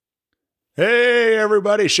Hey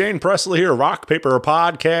everybody, Shane Presley here, Rock Paper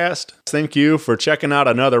Podcast. Thank you for checking out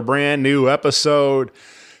another brand new episode.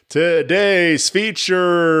 Today's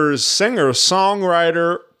features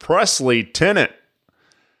singer-songwriter Presley Tennant.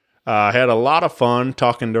 I had a lot of fun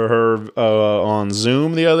talking to her on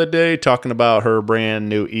Zoom the other day, talking about her brand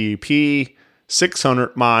new EP,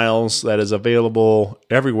 600 Miles, that is available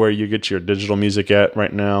everywhere you get your digital music at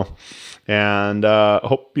right now. And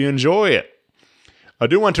hope you enjoy it. I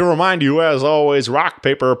do want to remind you, as always, Rock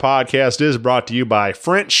Paper Podcast is brought to you by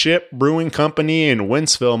Friendship Brewing Company in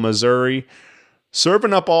Wentzville, Missouri,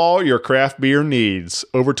 serving up all your craft beer needs.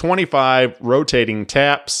 Over 25 rotating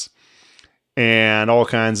taps and all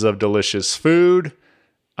kinds of delicious food.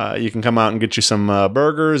 You can come out and get you some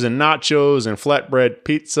burgers and nachos and flatbread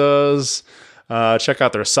pizzas. Check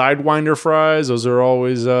out their Sidewinder fries. Those are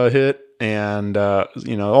always a hit. And,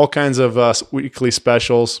 all kinds of weekly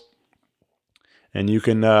specials. And you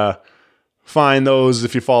can find those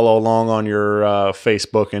if you follow along on your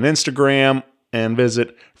Facebook and Instagram, and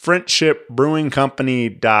visit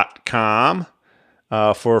friendshipbrewingcompany.com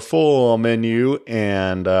for a full menu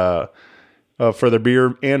and for the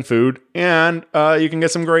beer and food. And you can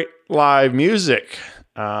get some great live music.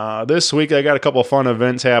 This week I got a couple of fun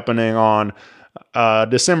events happening on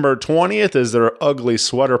December 20th is their Ugly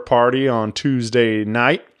Sweater Party on Tuesday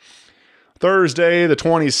night. Thursday, the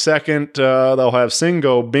 22nd, they'll have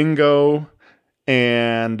Singo Bingo.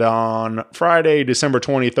 And on Friday, December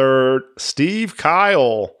 23rd, Steve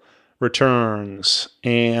Kyle returns.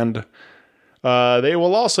 And they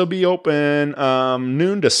will also be open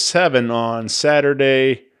noon to 7 on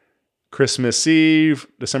Saturday, Christmas Eve,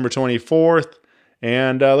 December 24th.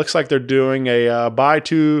 And looks like they're doing a buy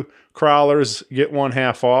two crawlers, get one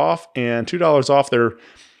half off, and $2 off their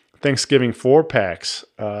Thanksgiving 4-packs.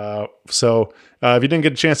 So if you didn't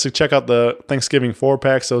get a chance to check out the Thanksgiving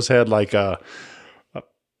 4-packs, those had like a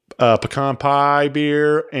pecan pie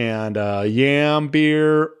beer and yam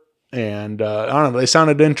beer. And I don't know, they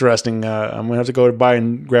sounded interesting. I'm going to have to go buy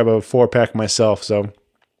and grab a 4-pack myself. So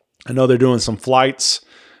I know they're doing some flights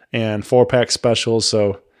and 4-pack specials.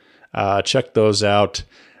 So check those out.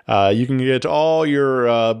 You can get all your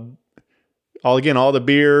all the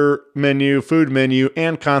beer menu, food menu,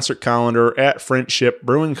 and concert calendar at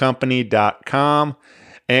friendshipbrewingcompany.com.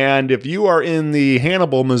 And if you are in the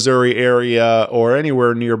Hannibal, Missouri area or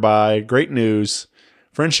anywhere nearby, great news.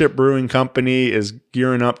 Friendship Brewing Company is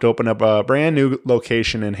gearing up to open up a brand new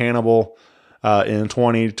location in Hannibal in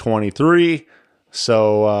 2023.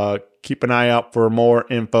 So keep an eye out for more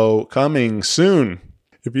info coming soon.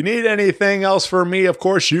 If you need anything else from me, of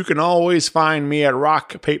course, you can always find me at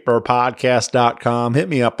rockpaperpodcast.com. Hit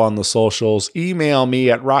me up on the socials. Email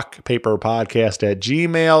me at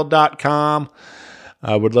rockpaperpodcast@gmail.com.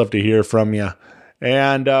 I would love to hear from you.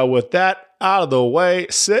 And with that out of the way,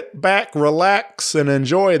 sit back, relax, and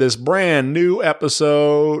enjoy this brand new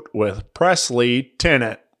episode with Presley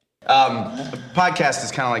Tennant. A podcast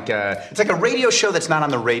is kind of like it's like a radio show that's not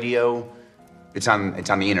on the radio. It's on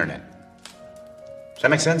the internet. Does that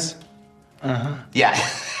make sense? Uh-huh. Yeah.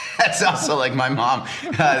 That's also like my mom.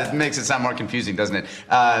 It makes it sound more confusing, doesn't it?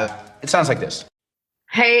 It sounds like this.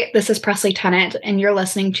 Hey, this is Presley Tennant, and you're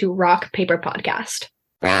listening to Rock Paper Podcast.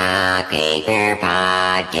 Rock Paper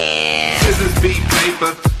Podcast. Scissors beat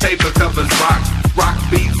paper, paper covers rock. Rock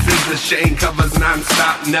beats scissors, Shane covers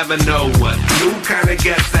non-stop. Never know what new kind of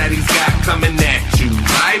guest that he's got coming at you.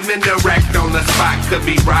 Live and direct on the spot. Could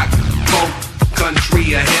be rock, folk,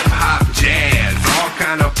 country, or hip-hop, jazz. All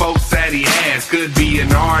kind of folks that he has. Could be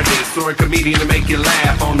an artist or a comedian to make you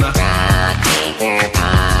laugh on the Rock Paper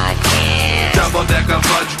Podcast. double-decker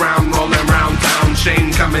fudge round, rolling round town.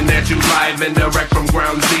 Shane coming at you live and direct from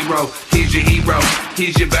ground zero. He's your hero,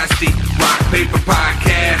 he's your bestie. Rock Paper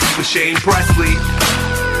Podcast with Shane Presley.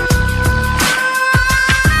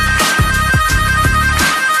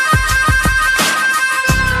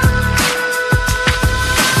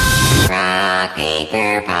 Rock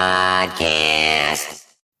Paper Podcast.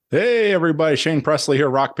 Hey, everybody. Shane Presley here,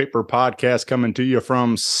 Rock Paper Podcast, coming to you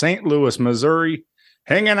from St. Louis, Missouri.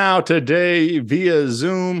 Hanging out today via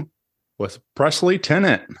Zoom with Presley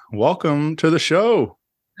Tennant. Welcome to the show.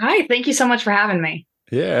 Hi, thank you so much for having me.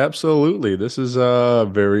 Yeah, absolutely. This is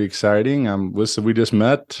very exciting. We just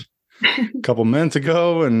met a couple minutes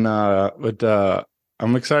ago, and but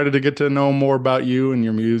I'm excited to get to know more about you and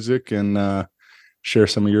your music and share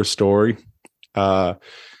some of your story. I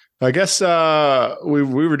guess we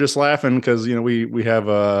were just laughing because we have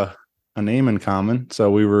a name in common, so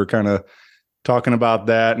we were kind of talking about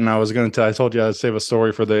that, and I told you I'd save a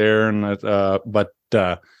story for the air, and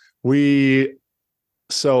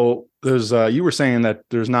there's you were saying that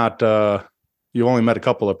there's not you only met a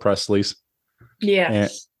couple of Presleys.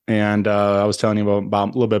 Yes. And I was telling you about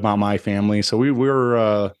a little bit about my family. So we were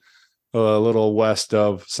a little west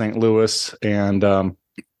of St. Louis, and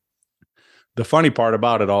the funny part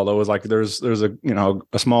about it all, though, is like there's a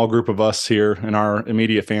a small group of us here in our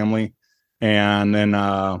immediate family, and then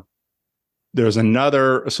there's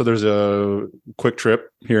another. So there's a Quick Trip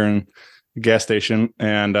here in the gas station,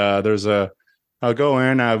 and I'll go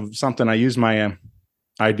in. I have something. I use my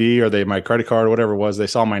ID or my credit card or whatever it was. They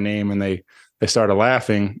saw my name and they started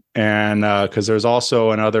laughing, and because there's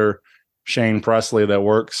also another Shane Presley that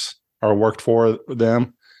worked for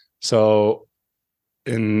them. So,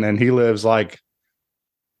 and he lives like,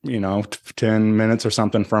 10 minutes or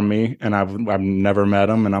something from me, and I've never met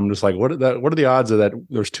him, and I'm just like, what are the odds of that?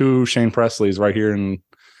 There's two Shane Presleys right here in,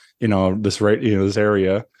 this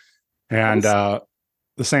area, and the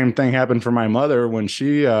same thing happened for my mother when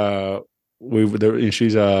she's Debbie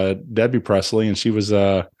Presley, and she was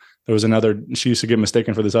there was another. She used to get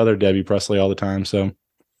mistaken for this other Debbie Presley all the time. So,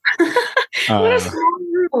 What a small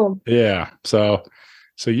world. yeah. So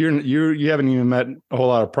you haven't even met a whole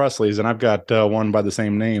lot of Presleys, and I've got one by the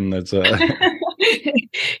same name. That's You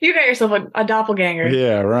got yourself a doppelganger.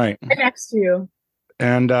 yeah, right. Right next to you.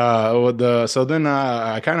 And so then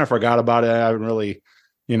I kind of forgot about it. I haven't really,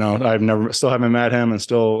 still haven't met him, and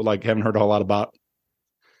still like haven't heard a whole lot about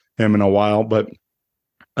him in a while. But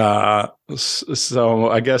so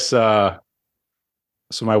I guess so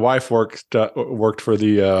my wife worked for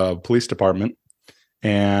the police department,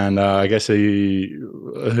 and I guess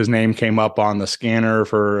his name came up on the scanner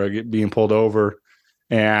for being pulled over,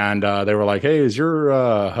 and they were like, "Hey, is your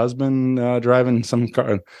husband driving some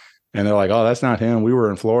car?" And they're like, "Oh, that's not him. We were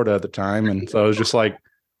in Florida at the time." And so it was just like,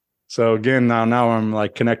 so again, now I'm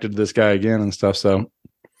like connected to this guy again and stuff. So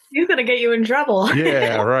He's gonna get you in trouble.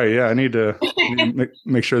 yeah, right. Yeah, I need to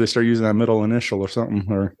make sure they start using that middle initial or something.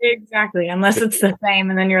 Or Exactly. Unless it's the same,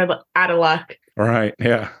 and then you're out of luck. right,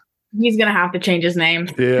 yeah. He's gonna have to change his name.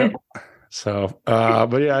 Yeah. So,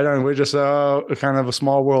 but yeah, I don't. We're just kind of a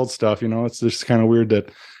small world stuff, It's just kind of weird that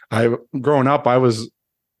growing up, I was,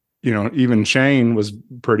 even Shane was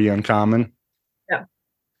pretty uncommon. Yeah.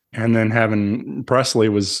 And then having Presley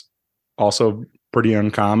was also pretty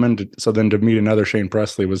uncommon. So then to meet another Shane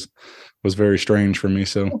Presley was very strange for me.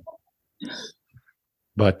 So,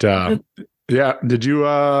 but yeah, did you?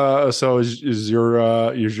 So is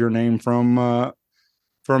your name from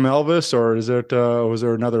Elvis, or is it was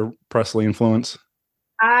there another Presley influence?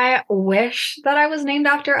 I wish that I was named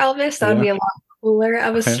after Elvis. That would be a lot cooler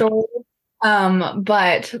of a story.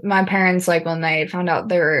 But my parents, like when they found out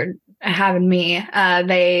they were having me,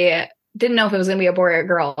 they didn't know if it was going to be a boy or a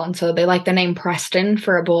girl. And so they liked the name Preston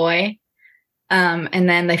for a boy. And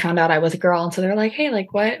then they found out I was a girl. And so they're like, hey,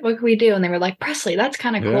 like what can we do? And they were like, Presley, that's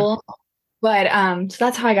kind of cool. But so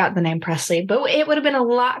that's how I got the name Presley. But it would have been a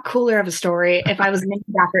lot cooler of a story if I was named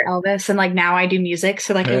after Elvis, and like now I do music,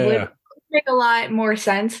 so like it would make a lot more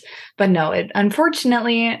sense. But no, it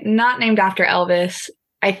unfortunately not named after Elvis.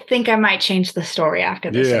 I think I might change the story after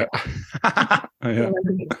this. Yeah.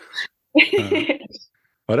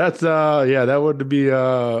 Well, that's that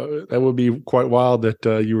would be quite wild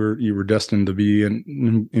that you were destined to be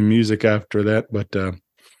in music after that. But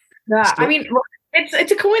I mean,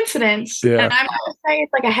 it's a coincidence. Yeah. And I'm gonna say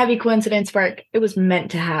it's like a heavy coincidence where it was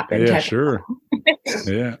meant to happen. Yeah, sure.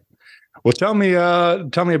 Yeah. Well, tell me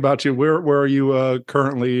about you. Where are you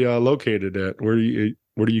currently located at? Where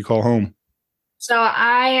do you call home? So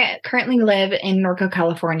I currently live in Norco,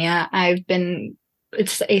 California.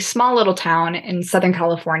 It's a small little town in Southern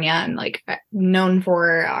California, and like known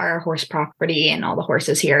for our horse property and all the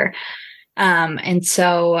horses here. And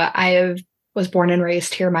so I was born and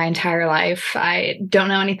raised here my entire life. I don't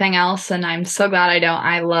know anything else, and I'm so glad I don't.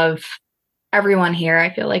 I love everyone here.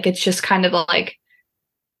 I feel like it's just kind of like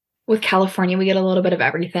with California, we get a little bit of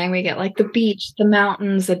everything. We get like the beach, the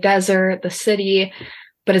mountains, the desert, the city,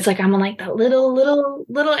 but it's like I'm in like that little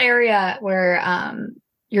area where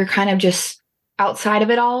you're kind of just outside of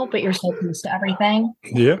it all, but you're so close to everything.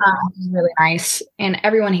 Yeah. It's really nice. And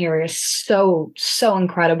everyone here is so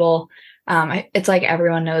incredible. It's like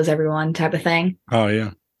everyone knows everyone type of thing. Oh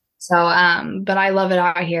yeah. So, but I love it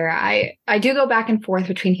out here. I do go back and forth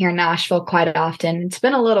between here and Nashville quite often. It's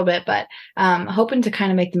been a little bit, but hoping to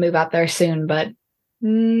kind of make the move out there soon, but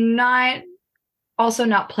not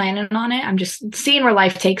planning on it. I'm just seeing where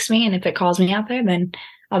life takes me. And if it calls me out there, then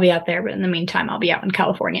I'll be out there. But in the meantime, I'll be out in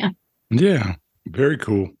California. Yeah. Very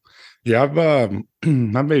cool. Yeah. I've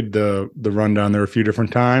made the run down there a few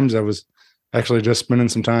different times. I was actually just spending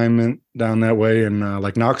some time down that way in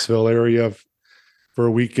like Knoxville area for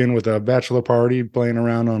a weekend with a bachelor party, playing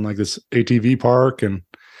around on like this ATV park,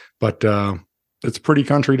 but it's pretty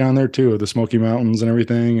country down there too, the Smoky Mountains and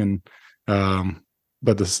everything. And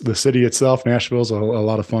but the city itself, Nashville's a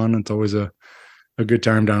lot of fun. It's always a good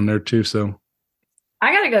time down there too. So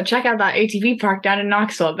I gotta go check out that ATV park down in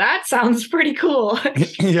Knoxville. That sounds pretty cool.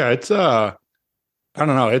 yeah, it's I don't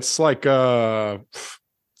know, it's like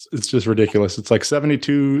it's just ridiculous. It's like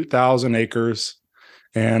 72,000 acres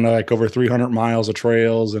and like over 300 miles of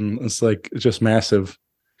trails, and it's just massive.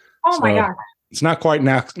 Oh my God. It's not quite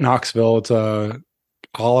Knoxville. It's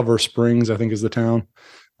Oliver Springs, I think, is the town.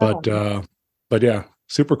 But yeah,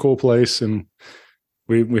 super cool place, and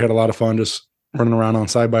we had a lot of fun just running around on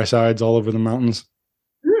side-by-sides all over the mountains.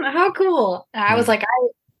 How cool. I was like,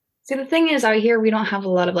 see, the thing is, out here we don't have a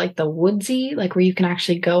lot of like the woodsy, like where you can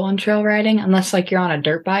actually go on trail riding unless like you're on a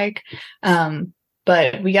dirt bike.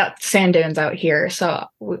 But we got sand dunes out here, so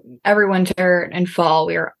every winter and fall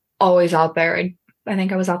we are always out there. I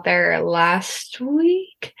think I was out there last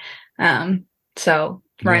week. So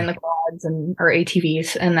riding the quads or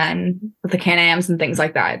ATVs, and then with the Can-Ams and things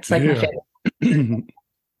like that. It's like my favorite.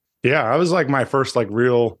 Yeah, I was like my first like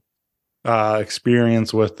real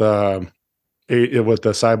experience with the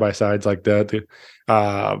side-by-sides like that.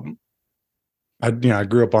 I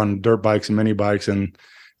grew up on dirt bikes and mini bikes and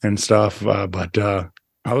stuff, but I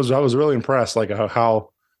was really impressed like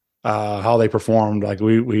how they performed. Like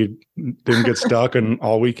we didn't get stuck, and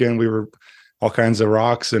all weekend we were all kinds of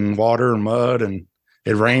rocks and water and mud, and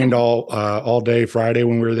it rained all day Friday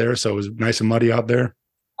when we were there, so it was nice and muddy out there.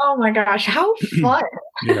 Oh my gosh, how fun.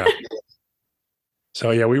 Yeah.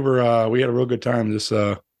 So yeah, we had a real good time. Just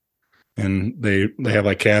and they have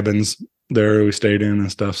like cabins there we stayed in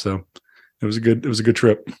and stuff. So it was a good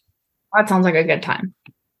trip. That sounds like a good time.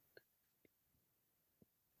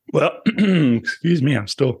 Well, excuse me, I'm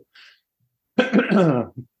still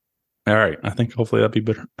all right. I think hopefully that'll be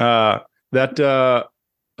better.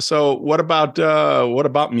 So what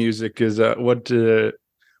about music? Is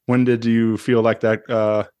when did you feel like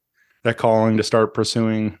that calling to start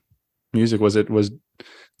pursuing music?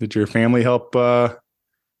 Did your family help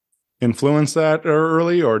influence that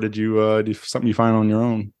early, or did you something you find on your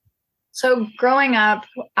own? So growing up,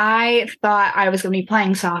 I thought I was going to be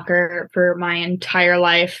playing soccer for my entire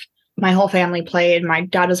life. My whole family played. My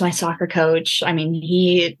dad was my soccer coach. I mean,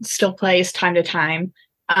 he still plays time to time.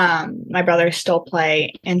 My brothers still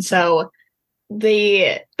play. And so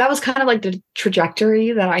that was kind of like the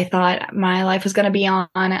trajectory that I thought my life was going to be on.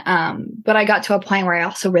 But I got to a point where I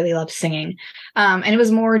also really loved singing. And it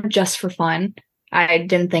was more just for fun. I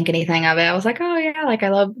didn't think anything of it. I was like, oh yeah, like I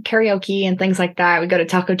love karaoke and things like that. We go to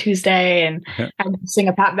Taco Tuesday and I'd sing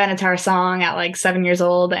a Pat Benatar song at like 7 years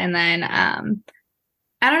old. And then, I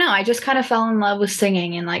don't know, I just kind of fell in love with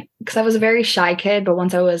singing, and like, cause I was a very shy kid, but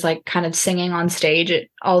once I was like kind of singing on stage,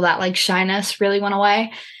 all that like shyness really went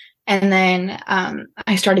away. And then,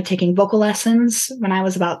 I started taking vocal lessons when I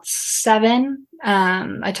was about 7.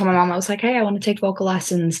 I told my mom, I was like, hey, I want to take vocal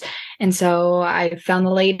lessons. And so I found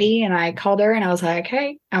the lady and I called her and I was like,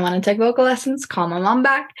 hey, I want to take vocal lessons. Call my mom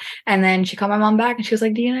back. And then she called my mom back and she was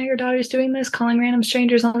like, do you know your daughter's doing this, calling random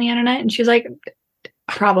strangers on the internet? And she was like,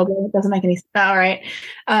 probably. It doesn't make any sense. All right.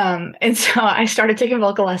 And so I started taking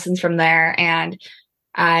vocal lessons from there, and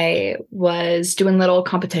I was doing little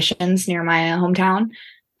competitions near my hometown.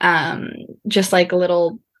 Just like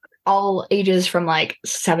all ages from like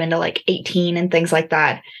 7 to like 18 and things like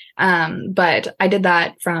that. But I did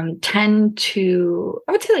that from 10 to,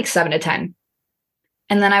 I would say like 7 to 10.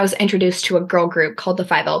 And then I was introduced to a girl group called the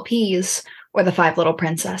 5 LPs, or the 5 Little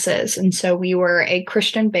Princesses. And so we were a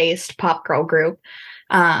Christian-based pop girl group.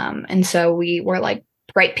 And so we were like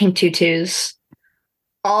bright pink tutus,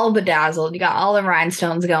 all bedazzled. You got all the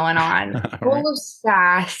rhinestones going on, full of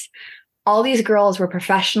sass. All these girls were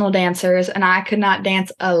professional dancers, and I could not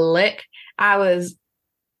dance a lick. I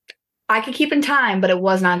could keep in time, but it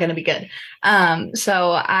was not going to be good. But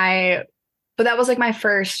that was like my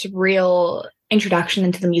first real introduction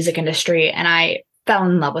into the music industry, and I fell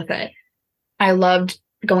in love with it. I loved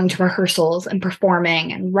going to rehearsals and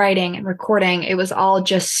performing and writing and recording. It was all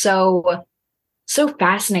just so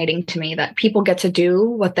fascinating to me that people get to do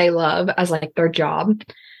what they love as like their job.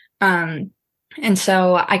 And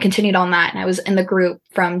so I continued on that, and I was in the group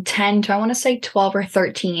from 10 to, I want to say 12 or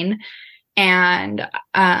 13. And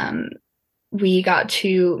we got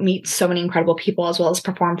to meet so many incredible people, as well as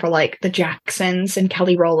perform for like the Jacksons and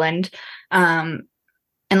Kelly Rowland.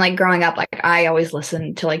 And like growing up, like I always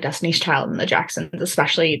listened to like Destiny's Child and the Jacksons,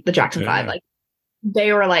 especially the Jackson 5. Like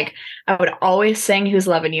they were like, I would always sing Who's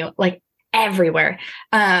Loving You. Like everywhere.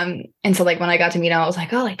 And so like when I got to meet him, I was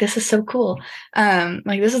like, oh, like this is so cool.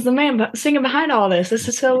 Like this is the man singing behind all this. This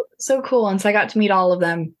is so cool. And so I got to meet all of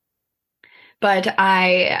them. But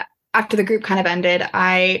after the group kind of ended,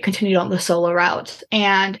 I continued on the solo route,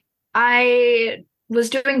 and I was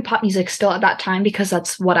doing pop music still at that time because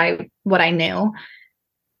that's what I knew.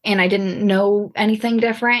 And I didn't know anything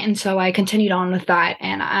different. And so I continued on with that.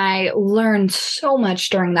 And I learned so much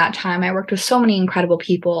during that time. I worked with so many incredible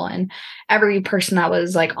people, and every person that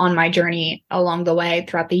was like on my journey along the way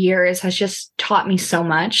throughout the years has just taught me so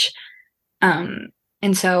much. And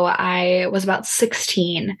so I was about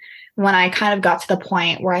 16 when I kind of got to the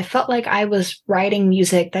point where I felt like I was writing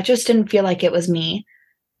music that just didn't feel like it was me.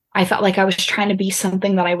 I felt like I was trying to be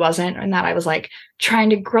something that I wasn't, and that I was like trying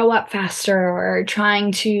to grow up faster or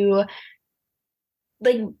trying to,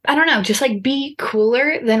 like, I don't know, just like be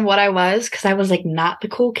cooler than what I was, because I was like not the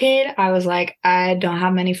cool kid. I was like, I don't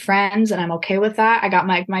have many friends and I'm okay with that. I got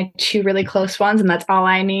my two really close ones and that's all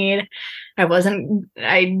I need.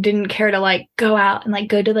 I didn't care to like go out and like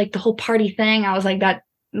go to like the whole party thing. I was like, that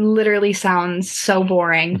literally sounds so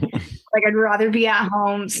boring. Like I'd rather be at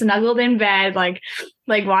home, snuggled in bed, like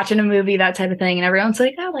watching a movie, that type of thing. And everyone's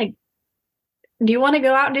like, oh, like, do you want to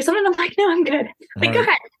go out and do something? I'm like, no, I'm good. Like, go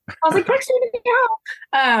ahead. I was like, text me to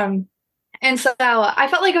go. And so I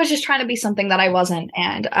felt like I was just trying to be something that I wasn't.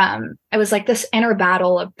 And it was like this inner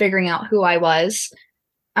battle of figuring out who I was.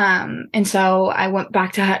 And so I went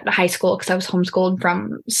back to high school because I was homeschooled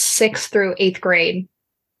from 6th through 8th grade.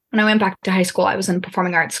 When I went back to high school, I was in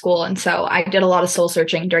performing arts school. And so I did a lot of soul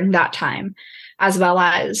searching during that time, as well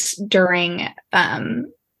as during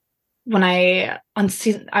when I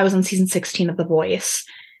was on season 16 of The Voice.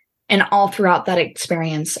 And all throughout that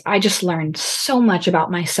experience, I just learned so much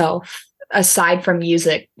about myself, aside from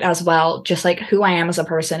music as well, just like who I am as a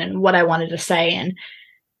person and what I wanted to say and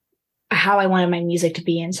how I wanted my music to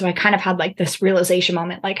be. And so I kind of had like this realization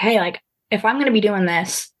moment, like, hey, like if I'm going to be doing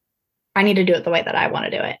this, I need to do it the way that I want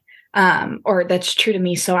to do it. Or that's true to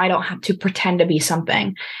me, so I don't have to pretend to be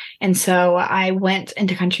something. And so I went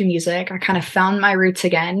into country music. I kind of found my roots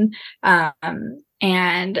again.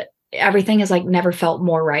 And everything has like never felt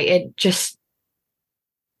more right.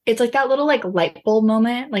 It's like that little like light bulb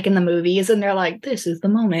moment, like in the movies, and they're like, this is the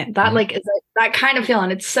moment. That like is like, that kind of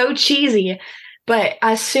feeling. It's so cheesy. But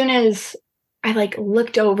as soon as I like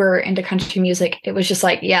looked over into country music, it was just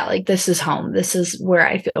like, yeah, like this is home. This is where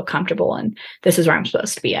I feel comfortable, and this is where I'm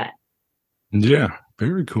supposed to be at. Yeah,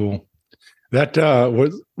 very cool. That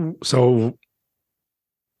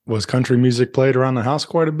was country music played around the house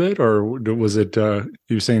quite a bit, or was it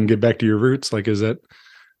you saying get back to your roots? Like,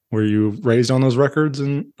 were you raised on those records,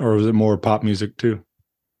 or was it more pop music too?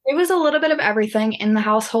 It was a little bit of everything in the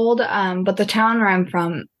household, but the town where I'm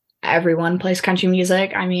from, everyone plays country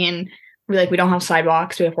music. I mean, we don't have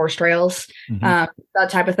sidewalks, we have horse trails, that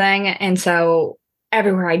type of thing. And so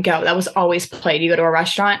everywhere I'd go, that was always played. You go to a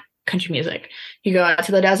restaurant, country music. You go out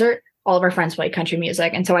to the desert, all of our friends play country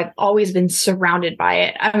music. And so I've always been surrounded by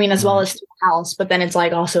it. I mean, as well as the house, but then it's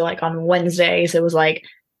like also like on Wednesdays, it was like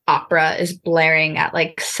opera is blaring at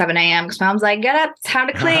like 7 a.m. because mom's like, get up, time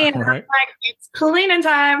to clean. Right. I'm like, it's cleaning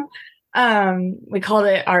time. We called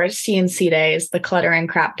it our CNC days, the clutter and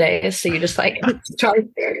crap days. So you just like start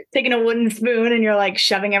taking a wooden spoon and you're like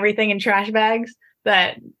shoving everything in trash bags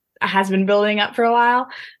that has been building up for a while.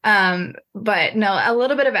 But no, a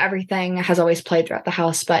little bit of everything has always played throughout the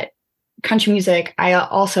house. But country music, I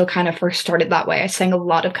also kind of first started that way. I sang a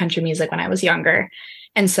lot of country music when I was younger.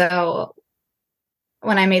 And so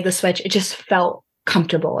when I made the switch, it just felt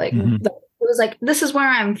comfortable. Like it was like, this is where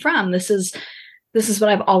I'm from. This is what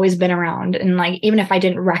I've always been around. And like, even if I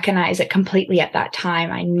didn't recognize it completely at that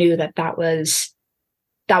time, I knew that was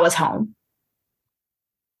home.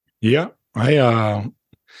 Yeah.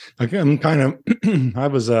 I'm kind of, there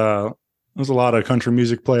was a lot of country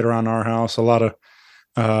music played around our house. A lot of,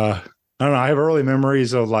 I don't know. I have early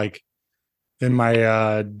memories of like in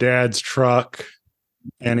my dad's truck,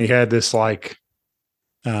 and he had this like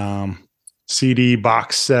CD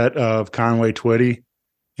box set of Conway Twitty.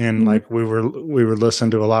 And like we would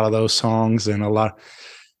listen to a lot of those songs, and a lot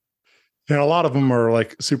of them are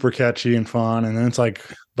like super catchy and fun. And then it's like,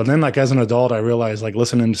 but then like as an adult, I realized like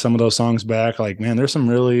listening to some of those songs back, like, man, there's some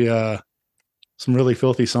really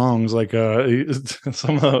filthy songs. Like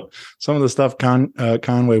some of the stuff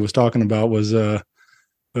Conway was talking about was it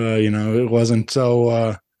wasn't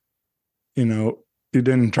so he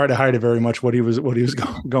didn't try to hide it very much what he was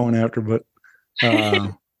going after, but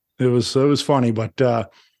it was funny, but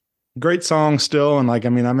great song still. And like, I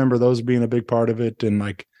mean, I remember those being a big part of it, and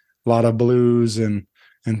like a lot of blues and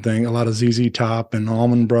and thing. A lot of ZZ Top and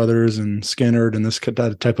Allman Brothers and Skynyrd and this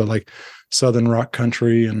type of like Southern rock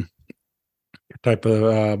country and type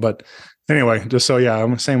of. But anyway, just so yeah,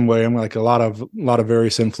 I'm the same way. I'm like a lot of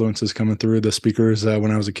various influences coming through the speakers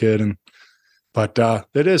when I was a kid, but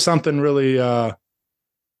it is something really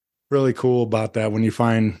really cool about that when you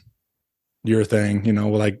find your thing.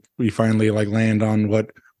 Like we finally like land on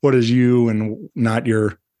what is you and not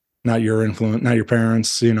your influence, not your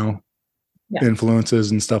parents.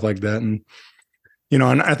 Influences and stuff like that. And,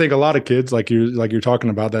 and I think a lot of kids like you're talking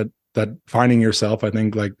about that finding yourself, I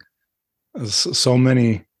think like so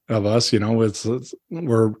many of us, there's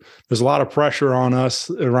a lot of pressure on us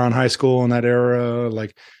around high school in that era,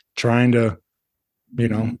 like trying to,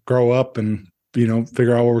 grow up and,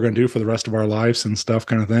 figure out what we're going to do for the rest of our lives and stuff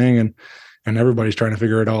kind of thing. And everybody's trying to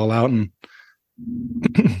figure it all out. And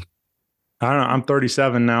I don't know. I'm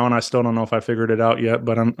 37 now, and I still don't know if I figured it out yet.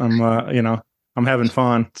 But I'm having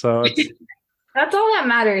fun. So that's all that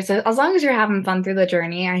matters. As long as you're having fun through the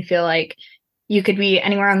journey, I feel like you could be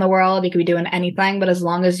anywhere in the world. You could be doing anything, but as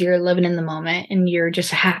long as you're living in the moment and you're just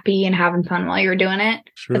happy and having fun while you're doing it,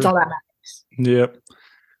 sure. That's all that matters. Yep.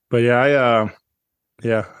 But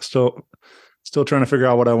yeah, still trying to figure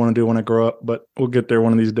out what I want to do when I grow up. But we'll get there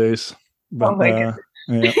one of these days. But,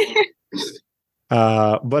 yeah.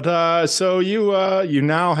 So you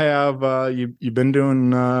now have you've been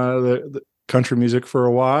doing the country music for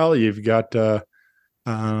a while. You've got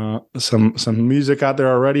some music out there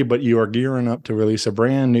already, but you are gearing up to release a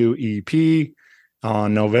brand new EP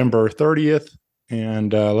on November 30th.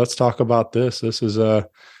 And let's talk about this. This is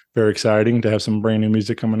very exciting to have some brand new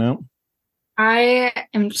music coming out. I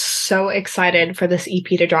am so excited for this EP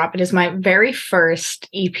to drop. It is my very first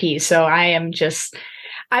EP, so I've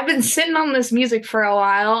been sitting on this music for a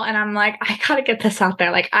while, and I'm like, I gotta get this out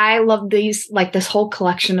there. Like, I love these, like this whole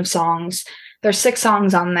collection of songs. There's 6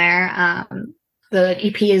 songs on there. The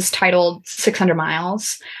EP is titled 600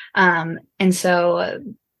 Miles. And so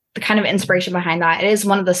the kind of inspiration behind that, it is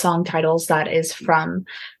one of the song titles that is from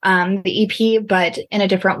the EP, but in a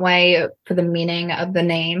different way for the meaning of the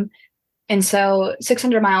name. And so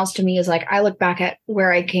 600 miles to me is like, I look back at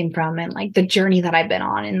where I came from and like the journey that I've been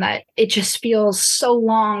on, and that it just feels so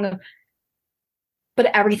long, but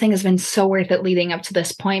everything has been so worth it leading up to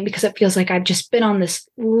this point, because it feels like I've just been on this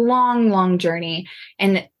long, long journey,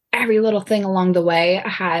 and every little thing along the way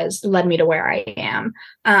has led me to where I am.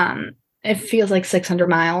 It feels like 600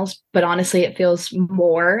 miles, but honestly, it feels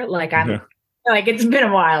more like like it's been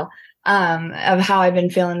a while. Of how I've been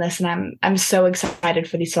feeling this, and I'm so excited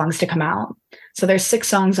for these songs to come out. So there's 6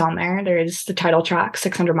 songs on there. There's the title track,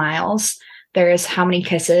 600 Miles. There's How Many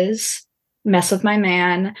Kisses, Mess With My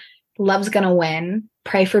Man, Love's Gonna Win,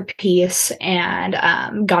 Pray for Peace,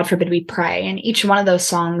 and God Forbid We Pray. And each one of those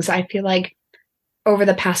songs, I feel like over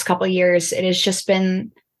the past couple of years, it has just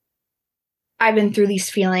been, I've been through these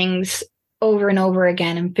feelings over and over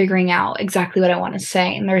again and figuring out exactly what I want to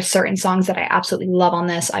say. And there are certain songs that I absolutely love on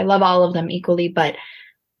this. I love all of them equally, but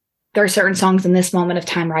there are certain songs in this moment of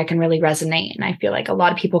time where I can really resonate. And I feel like a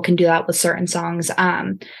lot of people can do that with certain songs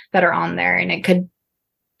that are on there. And it could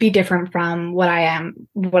be different from what I'm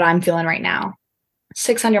feeling right now.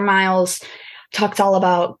 600 Miles talks all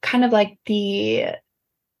about kind of like the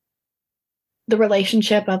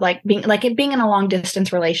relationship of like being in a long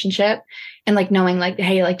distance relationship, and like knowing like,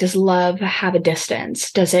 hey, like, does love have a distance?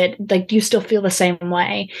 Does it, like, do you still feel the same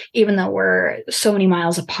way even though we're so many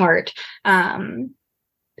miles apart?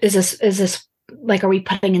 Is this like, are we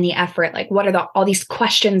putting in the effort? Like, what are all these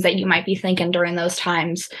questions that you might be thinking during those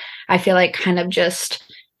times? I feel like kind of just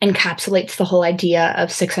encapsulates the whole idea of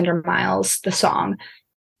 600 Miles, the song.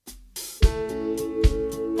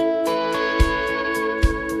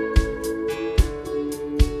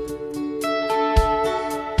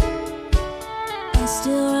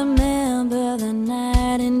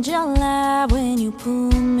 July when you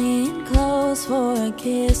pulled me in close for a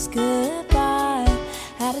kiss goodbye.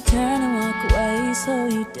 Had to turn and walk away so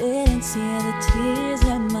you didn't see the tears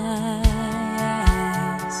in my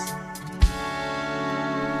eyes.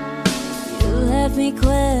 You left me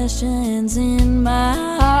questions in my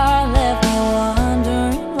heart, left me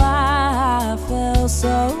wondering why I fell so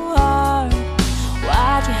hard.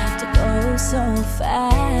 Why'd you have to go so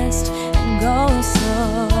fast and go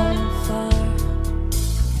so far?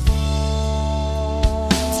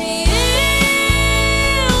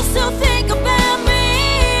 Still think about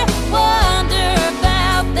me, wonder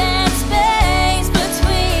about that space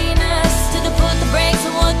between us. Did I put the brakes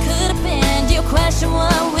on what could have been? Do you question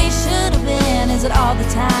what we should have been? Is it all the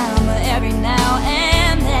time or every now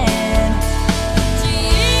and then?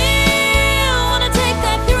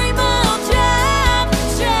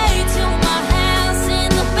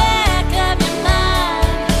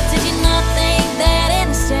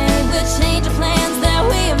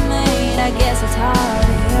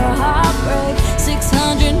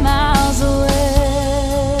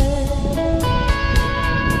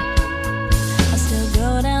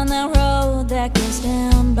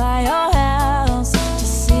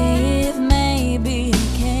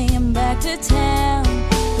 to town,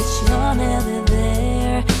 but you're never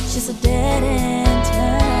there. It's just a dead end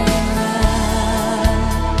turn around.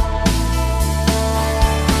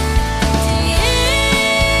 Do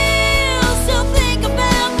you still think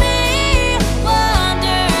about me?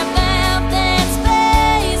 Wonder about that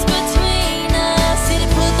space between us. Did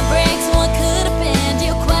it put the brakes on what could have been? Do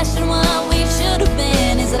you question what we should have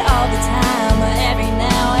been? Is it all the time or every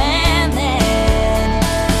now and then?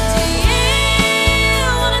 Do you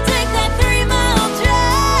wanna take that 3-mile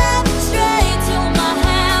drive straight to my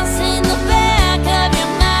house in the back of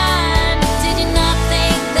your mind? Did you not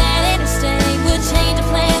think that interstate would change the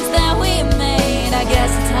plans that we made? I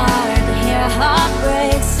guess it's hard to hear a heart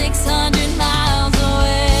break 600 miles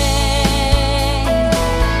away.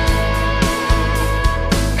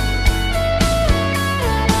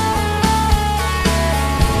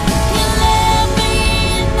 You left me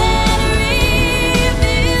in that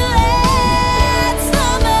reveal that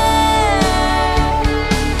summer,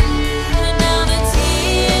 and now the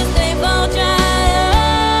tears they've all dried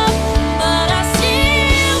up, but I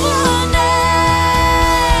still wonder,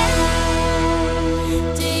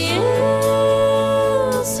 do you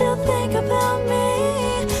still think about me?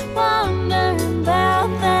 Wonder about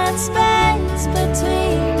that space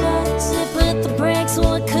between us. It put the brakes on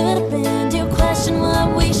what could have been. Do you question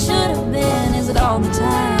what we should have been? Is it all the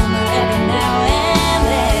time or every now and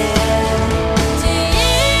then? Do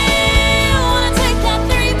you wanna take that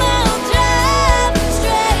 3-mile drive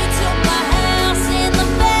straight to my house in the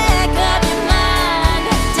back of your mind?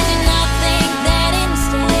 Did you not think that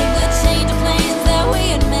interstate would change the plans that we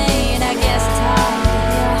had made? I guess it's hard to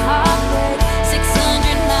hear a heart break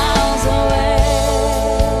 600 miles away.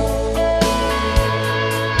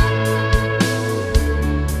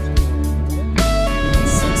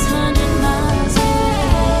 600 miles away.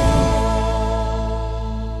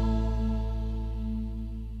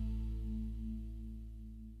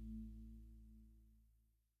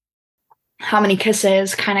 How Many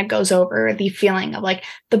Kisses kind of goes over the feeling of like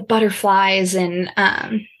the butterflies, and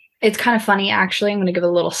it's kind of funny actually. I'm going to give a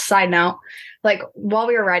little side note. Like while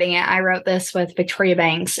we were writing it, I wrote this with Victoria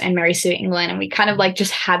Banks and Mary Sue England, and we kind of like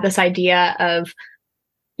just had this idea of,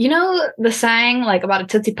 you know, the saying like about a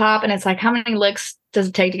Tootsie Pop, and it's like, how many licks does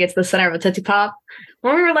it take to get to the center of a Tootsie Pop?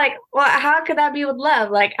 Well, we were like, well, how could that be with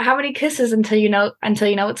love? Like, how many kisses until you know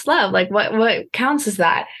it's love? Like, what counts as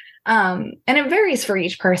that? And it varies for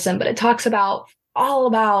each person, but it talks about all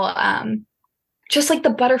about just like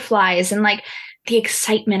the butterflies and like the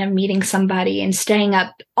excitement of meeting somebody and staying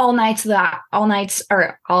up all nights of the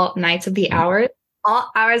hour,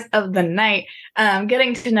 all hours of the night,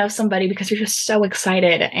 getting to know somebody because you're just so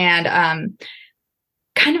excited, and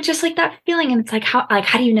kind of just like that feeling. And it's like, how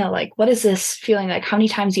do you know, like, what is this feeling? Like, how many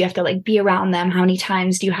times do you have to like be around them? How many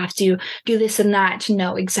times do you have to do this and that to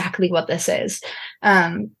know exactly what this is?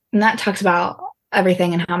 And that talks about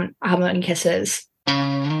everything and how many kisses.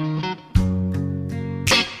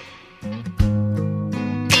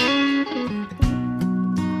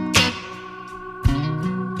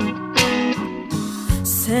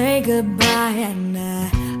 Say goodbye and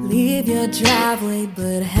I leave your driveway,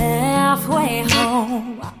 but halfway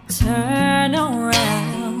home I turn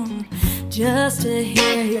around just to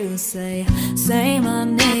hear you say my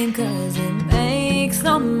name, 'cause it makes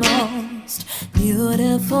the most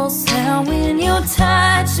beautiful sound when you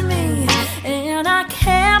touch me and I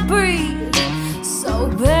can't breathe. So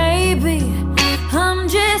baby, I'm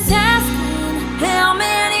just asking, how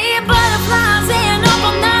many butterflies and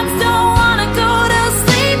awful nights don't wanna go to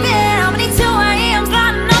sleep? Yeah, how many 2 a.m.s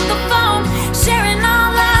lighting up the phone, sharing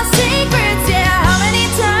all our secrets? Yeah, how many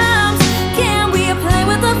times can we play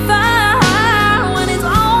with the fire when it's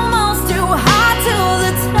almost too hot to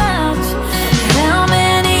the touch? How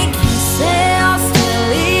many kisses still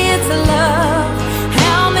lead to love?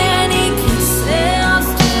 How many kisses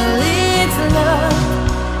still lead to love?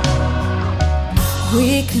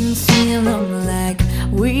 We conceal them like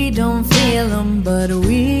we don't feel them, but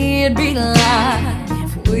we'd be lying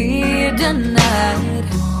if we denied.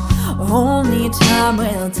 Only time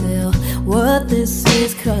will tell what this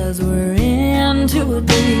is, 'cause we're in too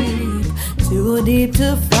deep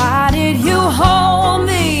to fight it. You hold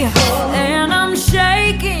me and I'm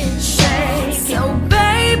shaking. So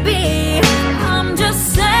baby, I'm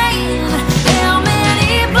just saying, how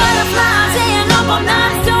many butterflies and awful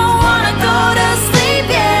nights don't wanna go to sleep?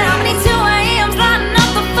 Yeah, how many 2 a.m.s lighting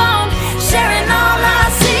up the phone, sharing all our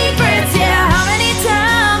secrets? Yeah, how many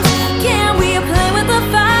times can we play with the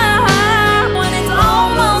fire when it's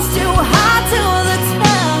almost too hot to the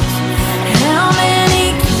touch? How many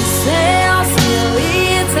kisses still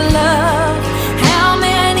lead to love? How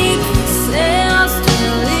many kisses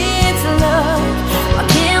still lead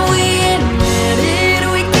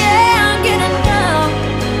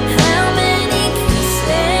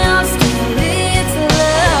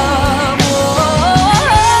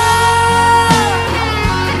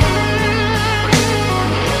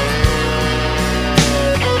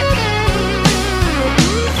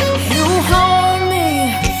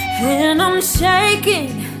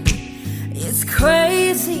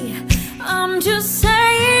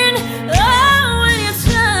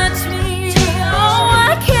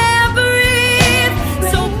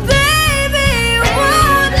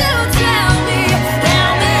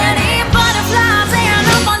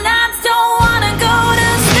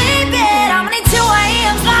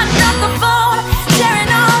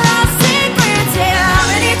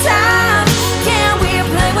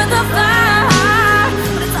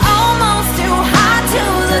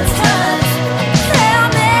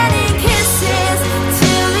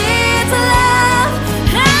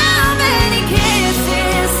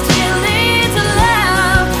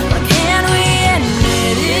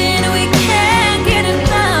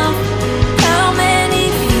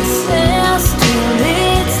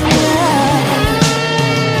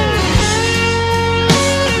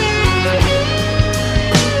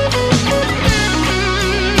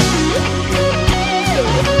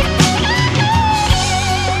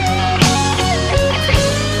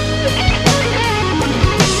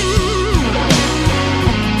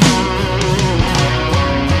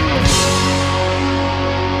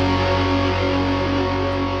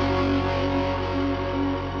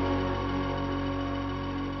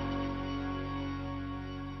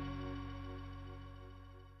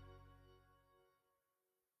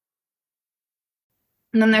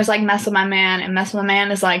And then there's like Mess with My Man, and Mess with My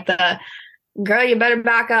Man is like the girl, you better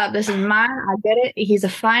back up. This is mine. I get it. He's a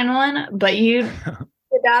fine one, but you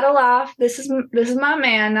daddle off. This is my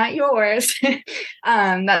man, not yours.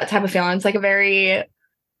 That type of feeling. It's like a very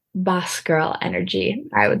boss girl energy,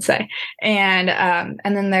 I would say. And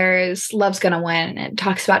then there's Love's Gonna Win. It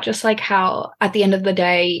talks about just like how at the end of the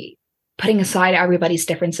day, putting aside everybody's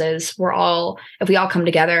differences, if we all come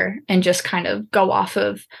together and just kind of go off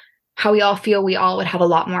of how we all feel, we all would have a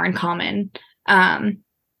lot more in common.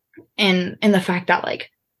 In the fact that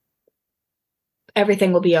like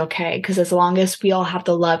everything will be okay, because as long as we all have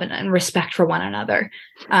the love and respect for one another,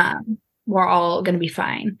 we're all going to be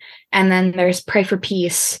fine. And then there's Pray for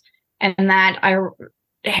Peace, and that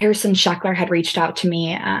Harrison Sheckler had reached out to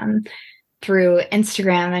me through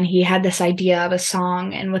Instagram, and he had this idea of a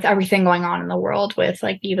song, and with everything going on in the world with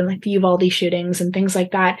like even like the Uvalde shootings and things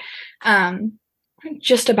like that,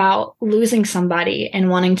 just about losing somebody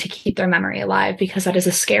and wanting to keep their memory alive, because that is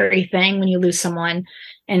a scary thing when you lose someone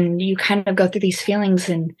and you kind of go through these feelings,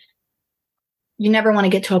 and you never want to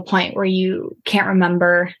get to a point where you can't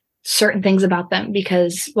remember certain things about them,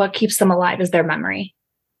 because what keeps them alive is their memory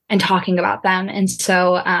and talking about them. And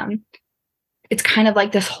so it's kind of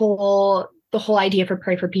like the whole idea for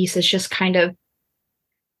Pray for Peace is just kind of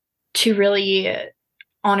to really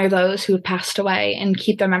honor those who have passed away and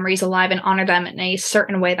keep their memories alive and honor them in a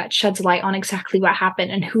certain way that sheds light on exactly what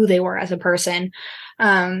happened and who they were as a person,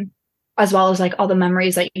 as well as like all the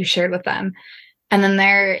memories that you shared with them. And then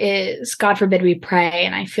there is God Forbid We Pray.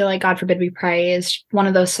 And I feel like God Forbid We Pray is one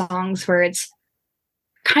of those songs where it's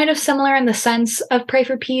kind of similar in the sense of Pray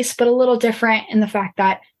for Peace, but a little different in the fact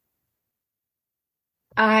that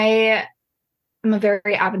I am a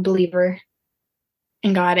very avid believer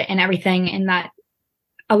in God and everything, and that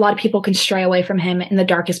a lot of people can stray away from him in the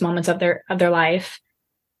darkest moments of their life.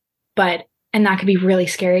 And that could be really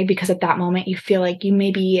scary, because at that moment you feel like you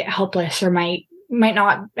may be helpless or might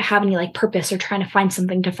not have any like purpose, or trying to find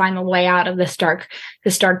something to find the way out of this dark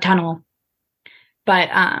tunnel. But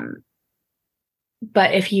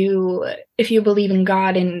if you believe in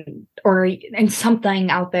God or in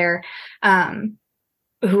something out there,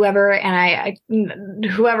 whoever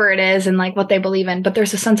it is and like what they believe in, but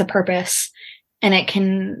there's a sense of purpose. And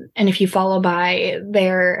if you follow by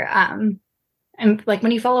their, and like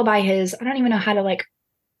when you follow by his, I don't even know how to like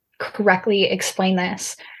correctly explain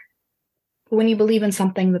this. When you believe in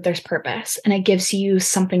something, that there's purpose, and it gives you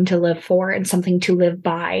something to live for and something to live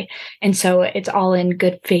by. And so it's all in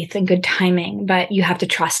good faith and good timing, but you have to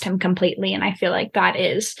trust him completely. And I feel like that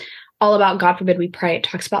is all about God Forbid We Pray. It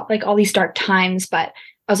talks about like all these dark times, but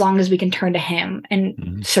as long as we can turn to him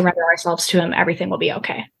and surrender ourselves to him, everything will be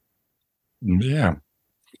okay. Yeah.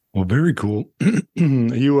 Well, very cool.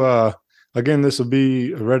 You, again, this will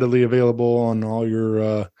be readily available on all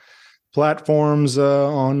your platforms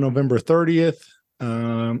on November 30th.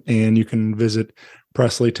 And you can visit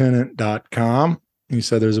PresleyTennant.com. You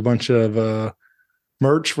said there's a bunch of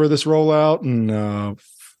merch for this rollout, and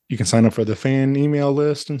you can sign up for the fan email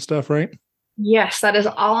list and stuff, right? Yes, that is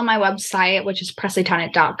all on my website, which is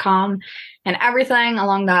PresleyTennant.com, and everything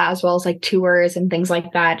along that, as well as like tours and things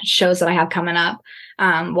like that, shows that I have coming up.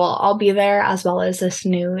 Well, I'll be there, as well as this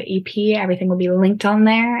new EP. Everything will be linked on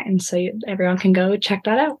there, and so everyone can go check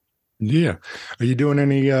that out. Yeah. Are you doing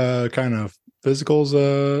any kind of physicals,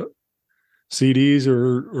 CDs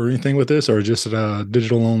or anything with this, or just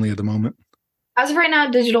digital only at the moment? As of right now,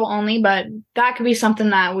 digital only, but that could be something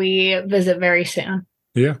that we visit very soon.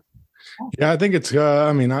 Yeah. Yeah, I think it's,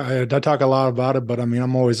 I mean, I talk a lot about it, but I mean,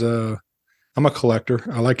 I'm a collector.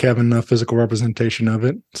 I like having a physical representation of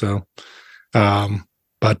it. So,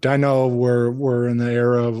 but I know we're in the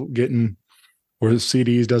era of where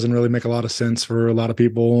CDs doesn't really make a lot of sense for a lot of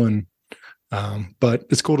people. And, but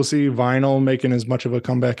it's cool to see vinyl making as much of a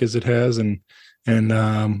comeback as it has. And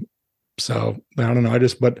so I don't know.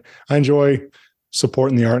 But I enjoy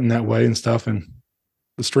supporting the art in that way and stuff. And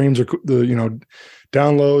the streams are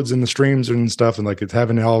downloads and the streams and stuff, and like it's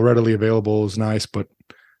having it all readily available is nice, but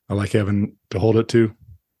I like having to hold it too.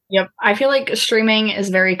 Yep. I feel like streaming is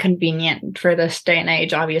very convenient for this day and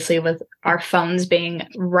age, obviously, with our phones being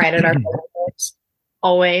right at our fingertips,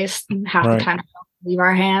 always half the time leave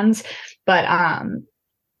our hands. But I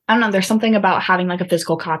don't know, there's something about having like a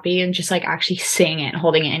physical copy and just like actually seeing it and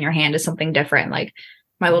holding it in your hand is something different. Like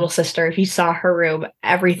my little sister, if you saw her room,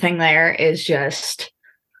 everything there is just,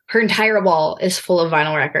 her entire wall is full of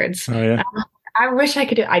vinyl records. Oh, yeah. I wish I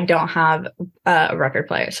could do. I don't have a record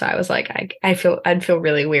player, so I was like, I'd feel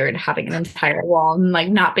really weird having an entire wall and like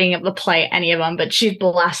not being able to play any of them. But she's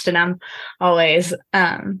blasting them always.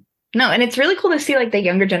 No, and it's really cool to see like the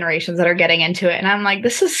younger generations that are getting into it. And I'm like,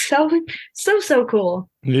 this is so cool.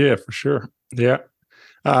 Yeah, for sure. Yeah.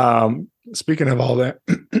 Speaking of all that,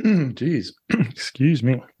 geez, excuse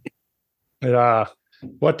me.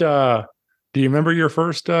 What do you remember your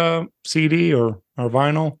first CD or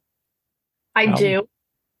vinyl? I album? do.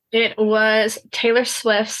 It was Taylor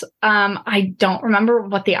Swift's. I don't remember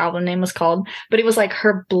what the album name was called, but it was like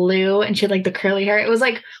her blue and she had like the curly hair. It was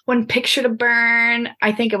like when Picture to Burn.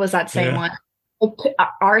 I think it was that same Yeah. one.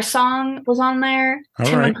 Our song was on there. All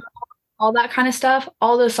Tim right. and all that kind of stuff.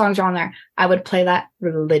 All those songs are on there. I would play that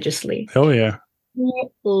religiously. Hell yeah.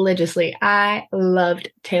 Religiously. I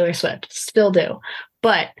loved Taylor Swift. Still do.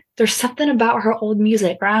 But there's something about her old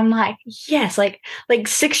music where I'm like, yes, like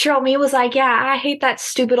 6-year-old me was like, yeah, I hate that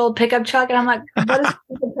stupid old pickup truck. And I'm like, what is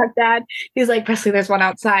pickup truck, Dad? He's like, Presley, there's one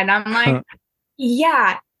outside. And I'm like,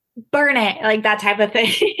 yeah, burn it. Like that type of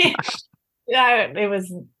thing. Yeah,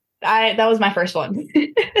 that was my first one.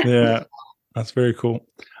 Yeah. That's very cool.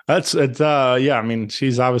 Yeah, I mean,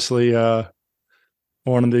 she's obviously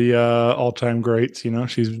one of the all-time greats, you know.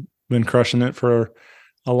 She's been crushing it for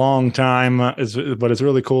a long time, but it's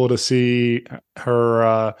really cool to see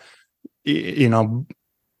her you know,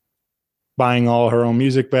 buying all her own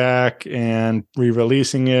music back and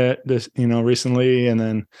re-releasing it this, you know, recently, and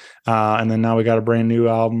then now we got a brand new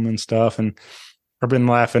album and stuff. And I've been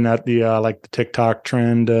laughing at the like the TikTok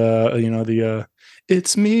trend, you know, the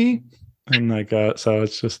it's me, and like so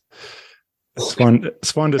it's fun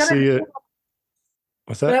to see it.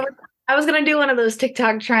 What's that? I was gonna do one of those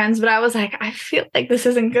TikTok trends, but I was like, I feel like this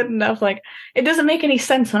isn't good enough. Like, it doesn't make any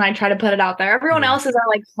sense when I try to put it out there. Everyone else's are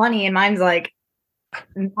like funny, and mine's like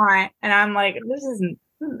not. And I'm like, this isn't.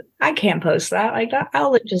 I can't post that. Like that,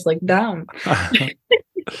 I'll look just like dumb. I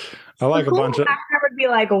like a bunch of. I would be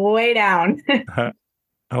like way down.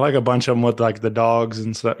 I like a bunch of them with like the dogs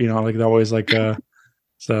and stuff. You know, like they're always like.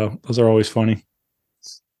 So those are always funny.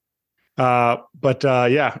 But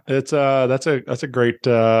yeah, it's that's a great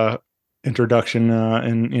introduction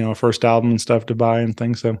and, you know, first album and stuff to buy and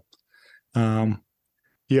things. So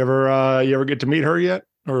you ever get to meet her yet,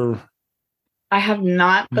 or? I have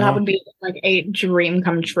not, but No. that would be like a dream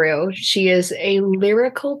come true. She is a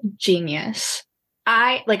lyrical genius.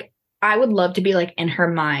 I would love to be like in her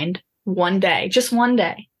mind one day, just one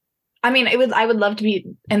day. I mean, I would love to be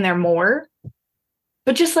in there more,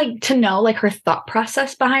 but just like to know like her thought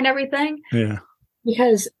process behind everything. Yeah.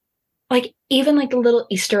 Because like even like the little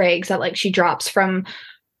Easter eggs that like she drops from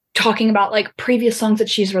talking about like previous songs that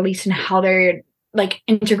she's released and how they're like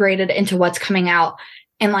integrated into what's coming out,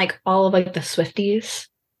 and like all of like the Swifties,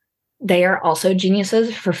 they are also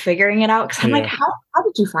geniuses for figuring it out. Because I'm like, how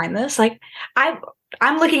did you find this? Like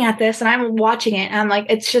I'm looking at this and I'm watching it and I'm like,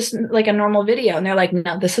 it's just like a normal video. And they're like,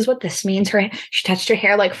 no, this is what this means. She touched her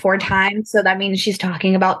hair like 4 times. So that means she's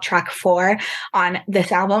talking about track 4 on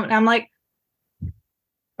this album. And I'm like,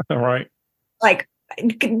 All right. like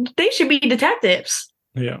they should be detectives.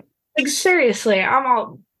 Yeah. Like seriously,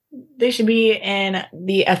 they should be in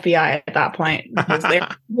the FBI at that point because they're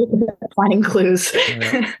finding clues.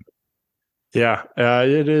 Yeah.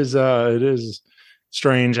 It is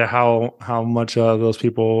strange how much those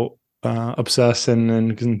people obsess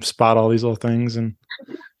and can spot all these little things and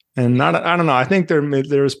not, I don't know. I think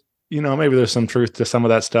there's, you know, maybe there's some truth to some of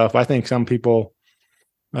that stuff. I think some people,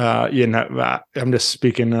 you know, I'm just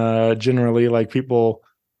speaking generally, like people,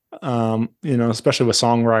 you know, especially with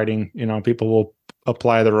songwriting, you know, people will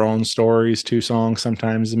apply their own stories to songs.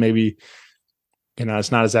 Sometimes maybe, you know,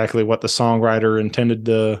 it's not exactly what the songwriter intended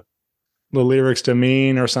the lyrics to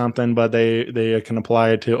mean or something, but they can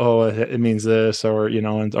apply it to, oh, it means this, or, you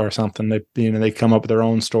know, or something. They, you know, they come up with their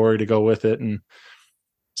own story to go with it. And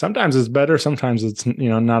sometimes it's better. Sometimes it's, you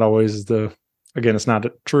know, not always again, it's not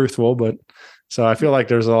truthful, but so I feel like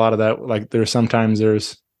there's a lot of that. Like there's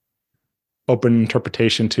open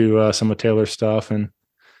interpretation to some of Taylor's stuff. And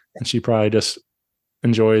she probably just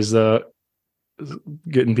enjoys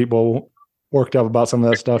getting people worked up about some of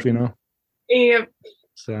that stuff, you know? Yeah.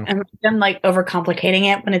 So, And then like overcomplicating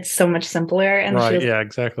it when it's so much simpler. And right. she's Yeah,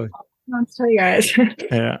 exactly. let's tell you guys.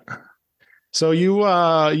 Yeah. So you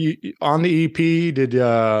on the EP, did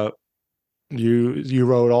you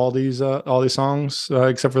wrote all these songs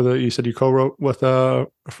except for you said you co-wrote with a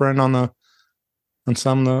friend on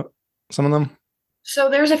some of them? So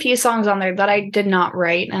there's a few songs on there that I did not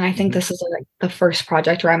write. And I think this is like the first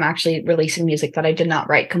project where I'm actually releasing music that I did not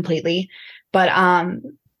write completely. But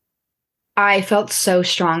I felt so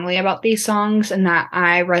strongly about these songs and that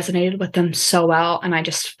I resonated with them so well. And I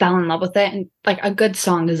just fell in love with it. And like a good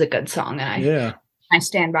song is a good song. And I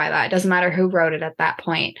stand by that. It doesn't matter who wrote it at that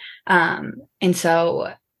point. And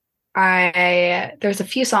so there's a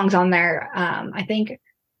few songs on there. I think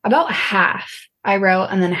about half I wrote,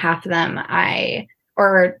 and then half of them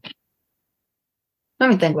let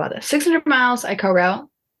me think about this. 600 Miles I co-wrote.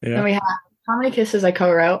 Yeah. Then we have How Many Kisses I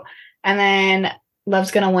co-wrote. And then Love's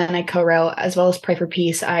Gonna Win I co-wrote, as well as Pray for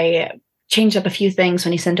Peace. I changed up a few things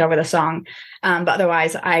when he sent over the song. But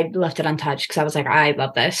otherwise I left it untouched because I was like, I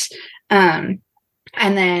love this. And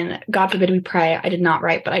then God Forbid We Pray, I did not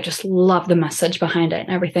write, but I just love the message behind it and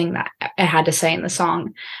everything that it had to say in the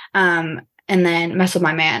song. And then Mess With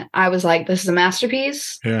My Man, I was like, this is a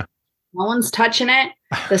masterpiece. Yeah. No one's touching it.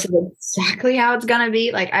 This is exactly how it's going to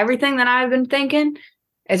be. Like everything that I've been thinking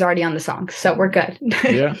is already on the song. So we're good.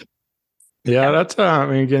 Yeah. Yeah. That's, I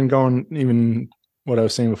mean, again, going even what I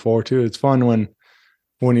was saying before too, it's fun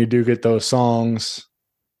when you do get those songs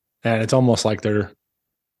and it's almost like they're,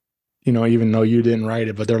 even though you didn't write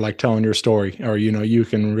it, but they're like telling your story, or, you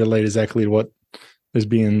can relate exactly to what is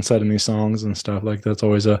being said in these songs and stuff. Like that's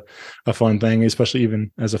always a fun thing, especially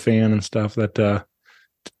even as a fan and stuff that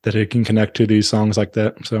it can connect to these songs like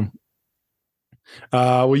that. So,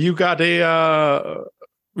 well, you got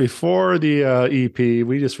before the EP,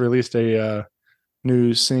 we just released a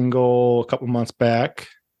new single a couple months back,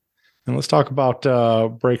 and let's talk about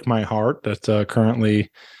Break My Heart. That's currently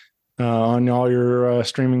on all your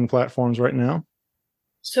streaming platforms right now.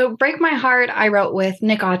 So Break My Heart, I wrote with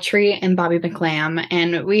Nick Autry and Bobby McLam,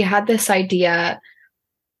 and we had this idea,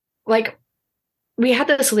 like we had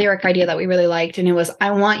this lyric idea that we really liked, and it was,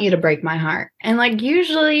 I want you to break my heart. And like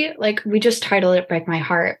usually like we just title it Break My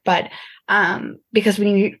Heart, but because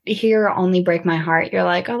when you hear only Break My Heart, you're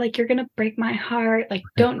like, oh, like you're gonna break my heart, like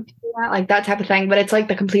don't do that, like that type of thing. But it's like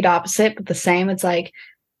the complete opposite, but the same. It's like,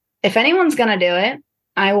 if anyone's gonna do it,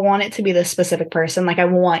 I want it to be this specific person. Like I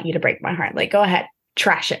want you to break my heart. Like go ahead,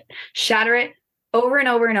 trash it, shatter it over and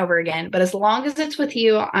over and over again. But as long as it's with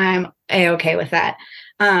you, I'm a-okay with that.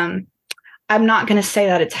 I'm not going to say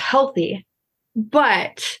that it's healthy,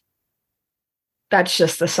 but that's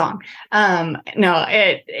just the song. No,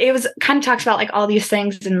 it was kind of talks about like all these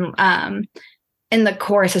things, and in the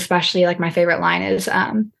chorus, especially, like my favorite line is,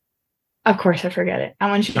 of course I forget it. I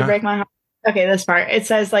want you to break my heart. Okay, this part. It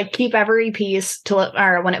says like, keep every piece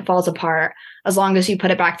or when it falls apart. As long as you put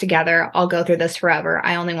it back together, I'll go through this forever.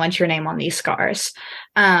 I only want your name on these scars.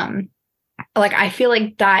 Like I feel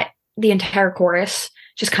like that the entire chorus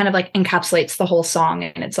just kind of like encapsulates the whole song,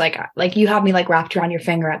 and it's like you have me like wrapped around your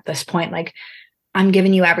finger at this point. Like I'm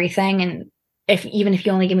giving you everything, and even if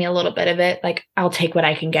you only give me a little bit of it, like I'll take what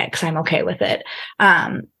I can get because I'm okay with it.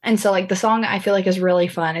 And so like the song I feel like is really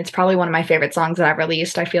fun. It's probably one of my favorite songs that I've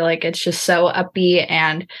released. I feel like it's just so upbeat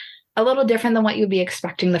and a little different than what you'd be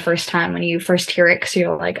expecting the first time when you first hear it. Cause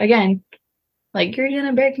you're like, again, like you're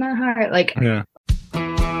gonna break my heart. Like, yeah.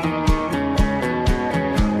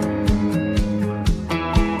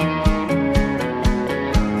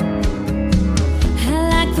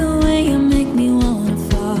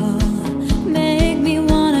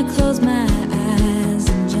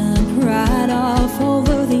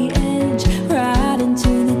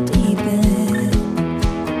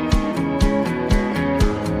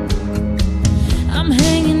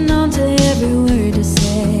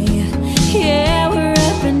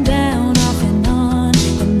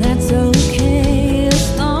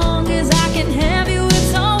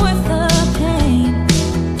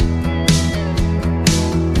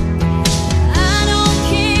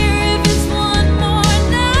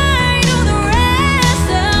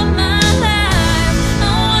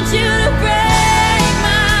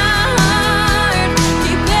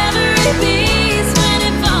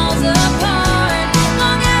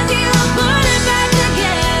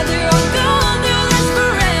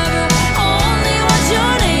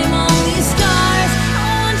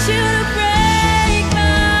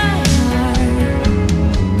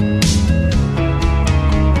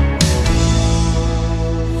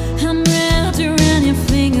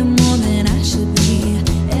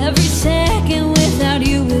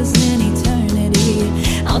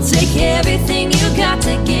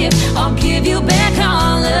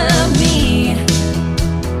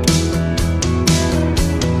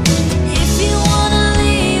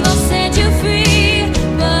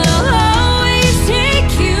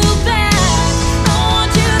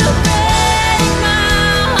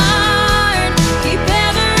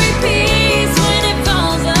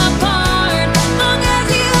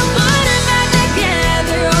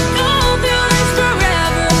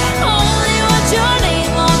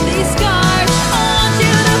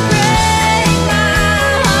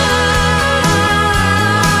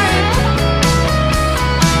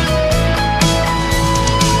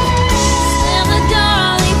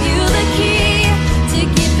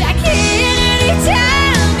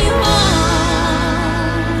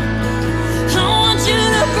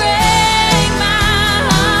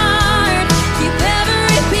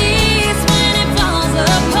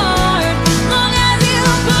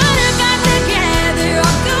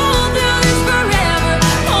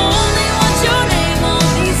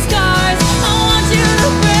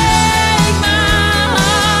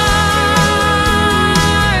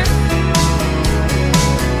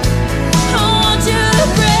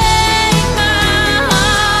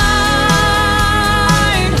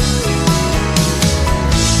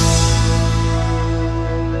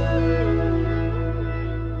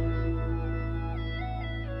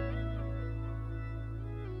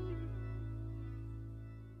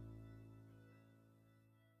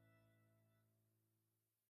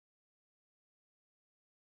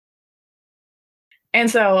 And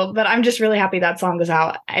so, but I'm just really happy that song was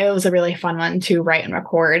out. It was a really fun one to write and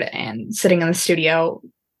record, and sitting in the studio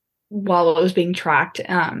while it was being tracked.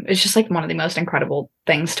 It's just like one of the most incredible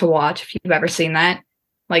things to watch if you've ever seen that.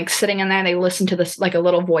 Like sitting in there, they listen to this like a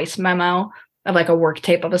little voice memo of like a work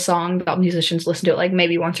tape of a song that musicians listen to it like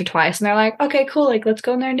maybe once or twice, and they're like, okay, cool, like let's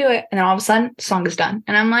go in there and do it. And then all of a sudden, the song is done.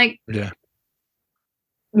 And I'm like, Yeah.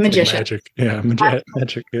 magician. Magic. Yeah.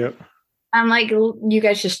 Magic. Yeah. I'm like, you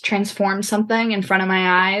guys just transformed something in front of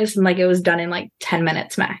my eyes, and like it was done in like 10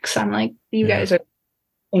 minutes max. I'm like, you Yeah. guys are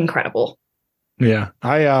incredible. Yeah.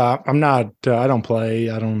 I'm not, I don't play.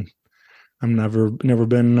 I'm never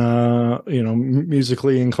been,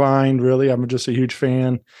 musically inclined really. I'm just a huge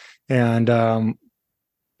fan. And,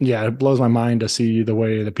 yeah, it blows my mind to see the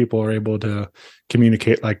way that people are able to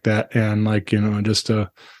communicate like that. And like, just to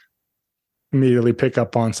immediately pick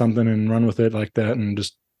up on something and run with it like that and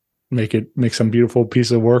just make some beautiful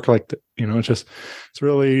piece of work like that. It's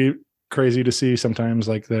really crazy to see sometimes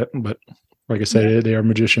like that. But like I said, they are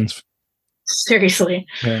magicians. Seriously.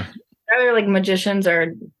 Yeah. They're like magicians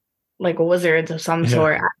or like wizards of some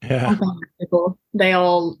sort. Yeah. Something magical. They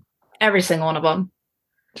all, every single one of them.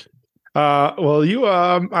 Well,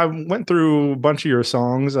 I went through a bunch of your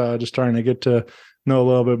songs, just trying to get to know a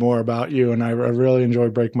little bit more about you. And I really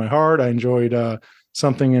enjoyed Break My Heart. I enjoyed,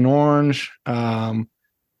 Something in Orange.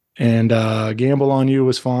 And Gamble on You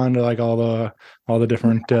was fun. Like all the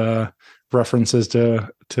different, references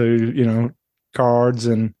to, cards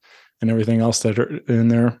and everything else that are in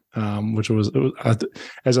there. Which was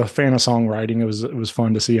as a fan of songwriting, it was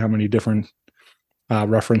fun to see how many different,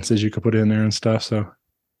 references you could put in there and stuff. So.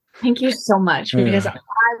 Thank you so much, because Yeah.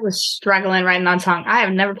 I was struggling writing that song. I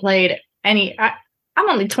have never played any. I'm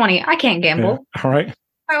only 20. I can't gamble. Yeah. All right.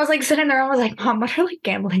 I was like sitting there. I was like, Mom, what are like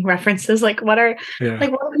gambling references? Like, what do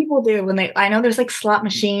people do when they? I know there's like slot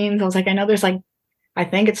machines. I was like, I know there's like, I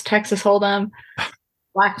think it's Texas Hold'em,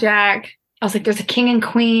 blackjack. I was like, there's a king and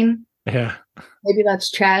queen. Yeah. Maybe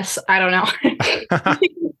that's chess. I don't know.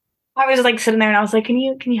 I was like sitting there and I was like, can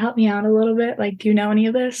you help me out a little bit? Like, do you know any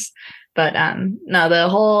of this? But no, the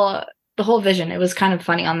whole vision, it was kind of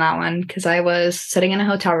funny on that one because I was sitting in a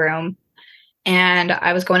hotel room and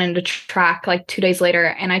I was going into track like 2 days later,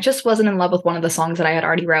 and I just wasn't in love with one of the songs that I had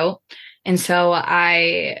already wrote. And so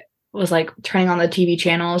I was like turning on the TV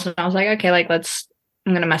channels and I was like, okay, like I'm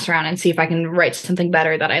gonna mess around and see if I can write something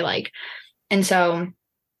better that I like. And so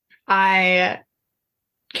I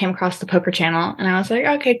came across the poker channel and I was like,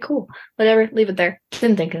 okay, cool, whatever, leave it there.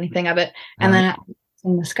 Didn't think anything of it. And then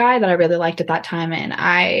in this guy that I really liked at that time, and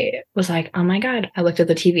I was like, oh my God, I looked at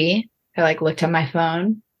the TV. I like looked at my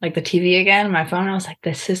phone, like the TV again, my phone. I was like,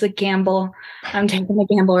 this is a gamble. I'm taking a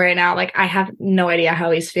gamble right now. Like I have no idea how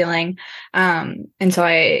he's feeling. And so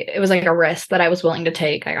it was like a risk that I was willing to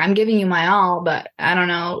take. Like, I'm giving you my all, but I don't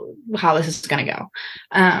know how this is going to go.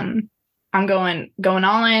 I'm going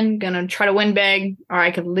all in, going to try to win big, or I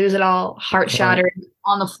could lose it all, heart shattered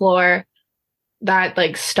on the floor. That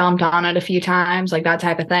like stomped on it a few times, like that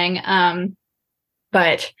type of thing.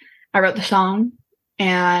 But I wrote the song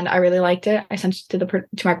and I really liked it. I sent it to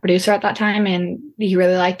my producer at that time and he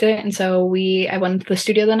really liked it. And so I went to the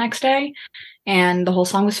studio the next day and the whole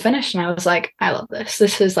song was finished. And I was like, I love this.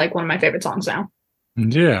 This is like one of my favorite songs now.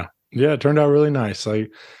 Yeah. Yeah. It turned out really nice.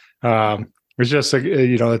 Like, it's just like,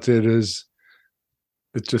 it's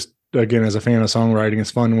just, again, as a fan of songwriting, it's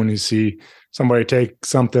fun when you see somebody take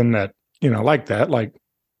something that, like that, like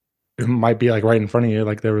it might be like right in front of you,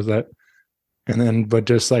 like there was that, and then, but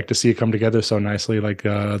just like to see it come together so nicely, like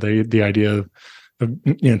the idea of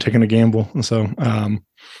taking a gamble. And so,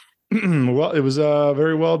 well, it was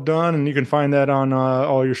very well done, and you can find that on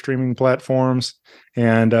all your streaming platforms.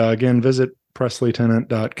 And again, visit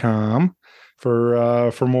PresleyTennant.com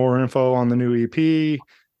for more info on the new EP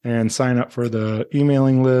and sign up for the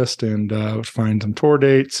emailing list and find some tour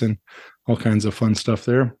dates and all kinds of fun stuff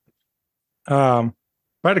there. I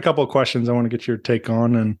had a couple of questions I want to get your take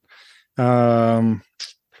on. And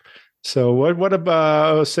so what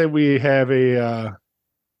about, say we have a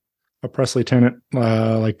Presley Tennant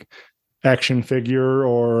like action figure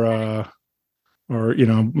or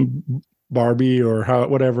Barbie or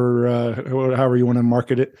however you want to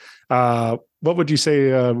market it. What would you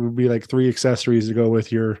say would be like 3 accessories to go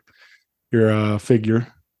with your figure?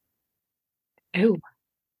 Oh.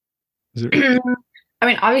 I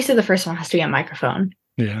mean, obviously the first one has to be a microphone.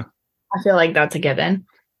 Yeah. I feel like that's a given.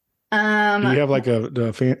 Do you have like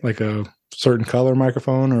a certain color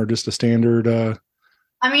microphone or just a standard?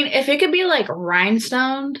 I mean, if it could be like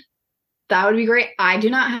rhinestoned, that would be great. I do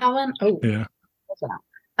not have one. Oh, yeah.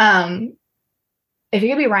 If it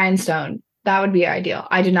could be rhinestone, That would be ideal.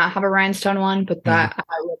 I do not have a rhinestone one, but that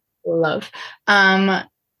I would love.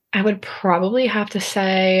 I would probably have to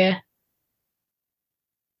say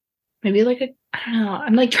maybe like I don't know.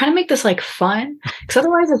 I'm like trying to make this like fun because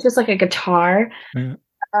otherwise it's just like a guitar. Yeah.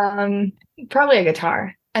 Probably a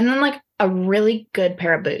guitar, and then like a really good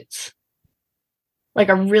pair of boots, like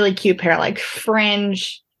a really cute pair, like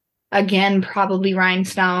fringe. Again, probably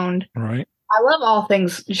rhinestoned. Right. I love all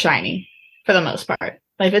things shiny for the most part.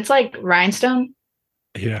 Like if it's like rhinestone,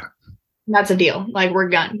 Yeah. that's a deal. Like we're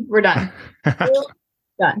done. We're done. We're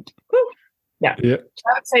done. Woo. Yeah. Yeah. So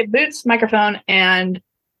I would say boots, microphone, and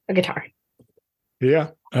a guitar.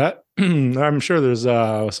 Yeah. I'm sure there's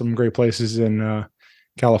some great places in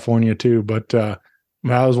California too, but that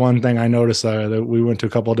was one thing I noticed that we went to a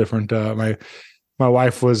couple of different. My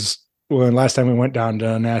wife was when last time we went down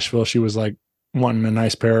to Nashville, she was like wanting a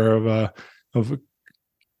nice pair of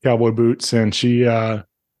cowboy boots, and she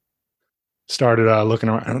started looking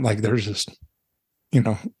around. Like there's just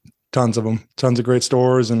tons of them, tons of great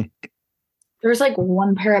stores, and There's like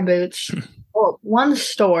one pair of boots or one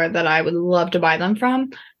store that I would love to buy them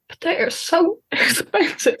from, but they are so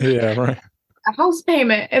expensive. yeah, right, A house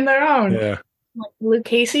payment in their own. yeah, Like Luke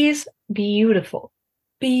Casey's, beautiful,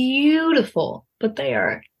 but they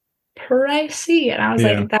are pricey. And I was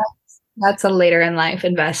Yeah. like, that's a later in life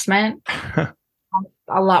investment.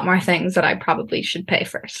 A lot more things that I probably should pay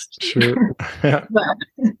first. sure. Yeah. But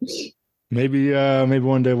Maybe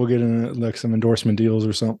one day we'll get in like some endorsement deals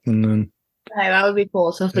or something. And hey, that would be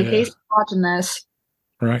cool. So if Luke Yeah. Casey's watching this,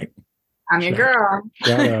 right, I'm your Sure. girl.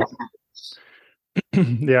 shout out.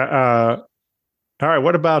 Yeah. All right.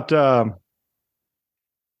 What about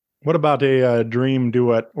a dream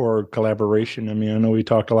duet or collaboration? I mean, I know we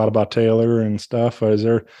talked a lot about Taylor and stuff. Is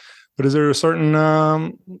there a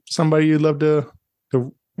certain somebody you'd love to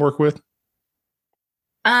work with?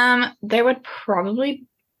 There would probably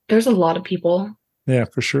there's a lot of people. Yeah,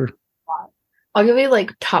 for sure. I'll give you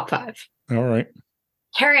like top 5. All right.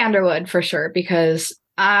 Carrie Underwood for sure, because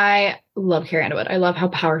I love Carrie Underwood. I love how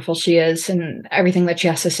powerful she is and everything that she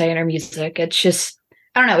has to say in her music. It's just,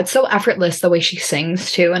 I don't know, it's so effortless the way she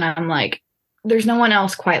sings too. And I'm like, there's no one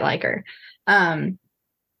else quite like her.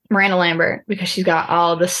 Miranda Lambert, because she's got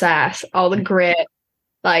all the sass, all the grit,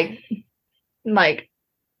 like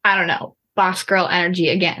I don't know, boss girl energy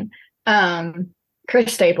again.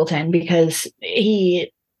 Chris Stapleton, because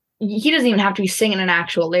he doesn't even have to be singing an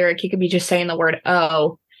actual lyric. He could be just saying the word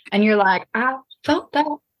 "oh," and you're like, I felt that.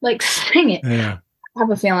 Like, sing it. Yeah. I have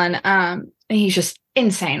a feeling. And he's just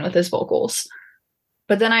insane with his vocals.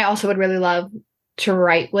 But then I also would really love to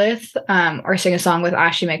write with or sing a song with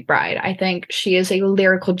Ashley McBryde. I think she is a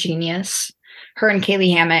lyrical genius. Her and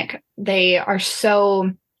Kaylee Hammock, they are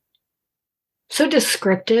so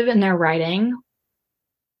descriptive in their writing.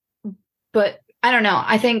 But I don't know.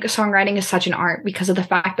 I think songwriting is such an art because of the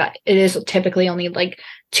fact that it is typically only like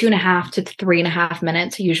 2.5 to 3.5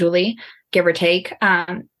 minutes, usually, give or take.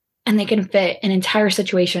 And they can fit an entire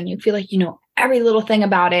situation. You feel like you know every little thing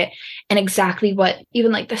about it and exactly what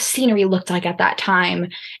even like the scenery looked like at that time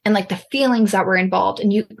and like the feelings that were involved.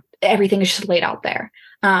 And everything is just laid out there.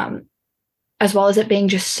 As well as it being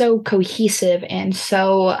just so cohesive and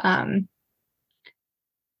so, I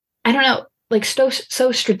don't know, like so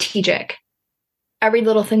strategic. Every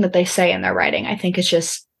little thing that they say in their writing, I think is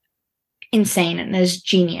just insane and is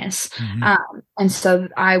genius. Mm-hmm. And so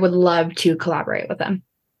I would love to collaborate with them.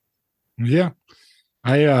 Yeah.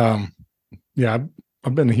 I've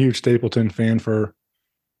been a huge Stapleton fan for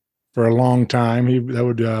a long time. I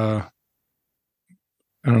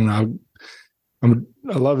don't know.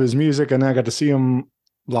 I love his music, and I got to see him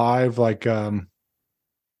live, like right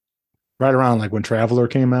around like when Traveler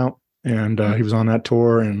came out, and he was on that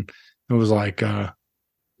tour, and it was like in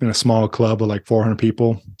a small club of like 400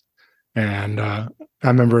 people, and I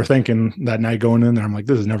remember thinking that night going in there, I'm like,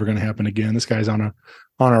 this is never going to happen again. This guy's on a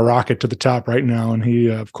rocket to the top right now, and he,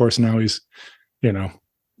 of course, now he's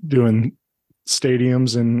doing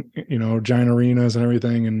stadiums and giant arenas and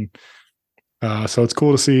everything, and so it's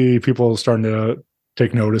cool to see people starting to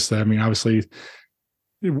take notice. That, I mean, obviously,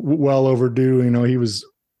 well overdue. He was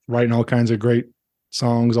writing all kinds of great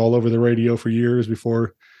songs all over the radio for years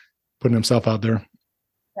before putting himself out there.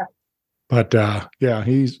 Yeah. But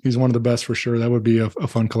he's one of the best for sure. That would be a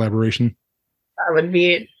fun collaboration. That would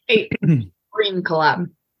be a dream collab.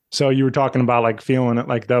 So you were talking about like feeling it,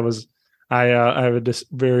 like that was. I have a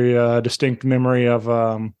very distinct memory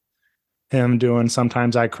of him doing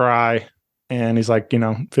 "Sometimes I Cry," and he's like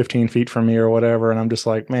 15 feet from me or whatever, and I'm just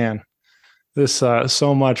like, man, this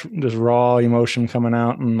so much just raw emotion coming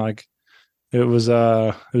out, and like it was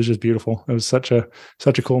just beautiful. It was such a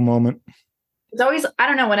cool moment. It's always, I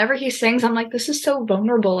don't know, whenever he sings, I'm like, this is so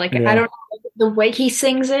vulnerable. Like, Yeah. I don't know, like, the way he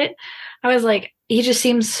sings it, I was like, he just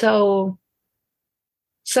seems so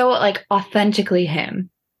like authentically him.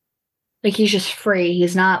 Like he's just free.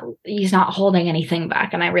 He's not holding anything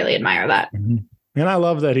back. And I really admire that. Mhm. And I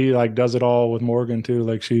love that he like does it all with Morgan too.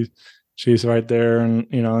 Like she's right there, and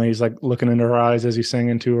he's like looking into her eyes as he's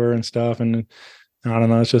singing to her and stuff. And I don't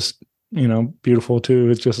know, it's just beautiful too.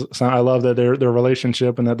 It's just I love that their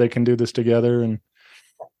relationship and that they can do this together. And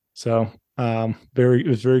so it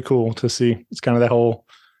was very cool to see. It's kind of that whole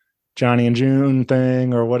Johnny and June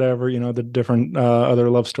thing or whatever, the different other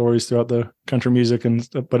love stories throughout the country music and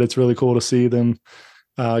stuff, but it's really cool to see them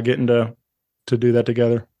getting to do that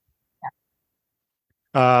together.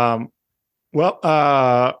 Well,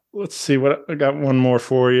 let's see what I got. One more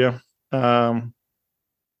for you. All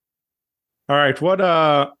right. What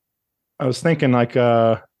I was thinking, like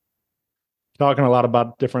talking a lot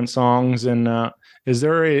about different songs, and is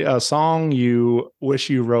there a song you wish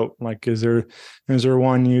you wrote? Like, is there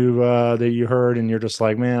one you that you heard and you're just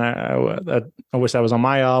like, man, I wish that was on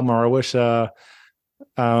my album, or I wish they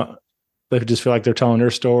just feel like they're telling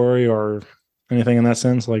their story, or anything in that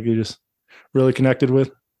sense, like you just really connected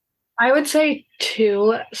with? I would say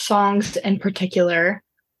 2 songs in particular.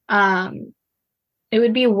 It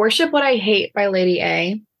would be Worship What I Hate by Lady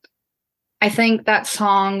A. I think that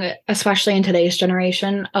song, especially in today's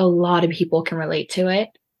generation, a lot of people can relate to it.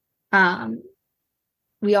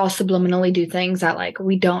 We all subliminally do things that like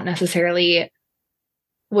we don't necessarily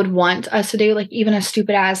would want us to do. Like even as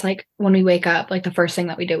stupid as like when we wake up, like the first thing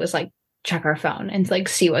that we do is like check our phone and like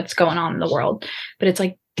see what's going on in the world. But it's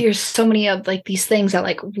like there's so many of like these things that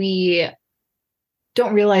like we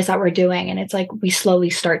don't realize that we're doing, and it's like we slowly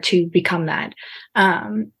start to become that.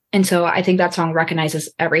 And so I think that song recognizes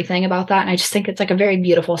everything about that. And I just think it's like a very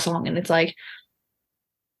beautiful song. And it's like,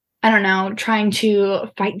 I don't know, trying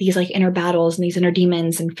to fight these like inner battles and these inner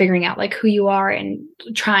demons and figuring out like who you are and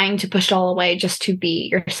trying to push it all away just to be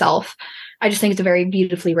yourself. I just think it's a very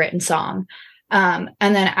beautifully written song. And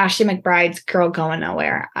then Ashley McBride's Girl Going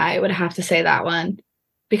Nowhere. I would have to say that one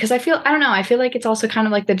because I feel like it's also kind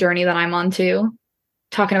of like the journey that I'm on too.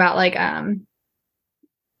 Talking about like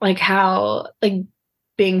how like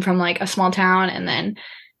being from like a small town and then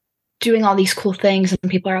doing all these cool things,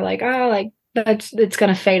 and people are like, oh, like it's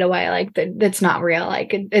gonna fade away, like that's not real,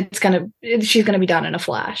 like she's gonna be done in a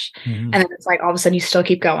flash. Mm-hmm. And then it's like all of a sudden you still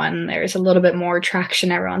keep going, there's a little bit more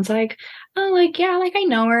traction, everyone's like, oh, like yeah, like I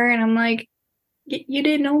know her, and I'm like, you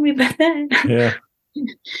didn't know me back then. Yeah. You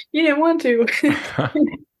didn't want to.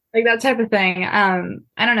 Like that type of thing. I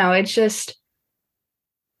don't know, it's just,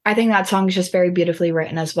 I think that song is just very beautifully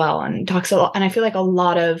written as well, and talks a lot. And I feel like a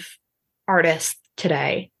lot of artists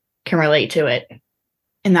today can relate to it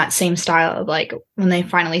in that same style of like when they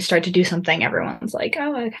finally start to do something, everyone's like,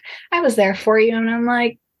 oh, I was there for you. And I'm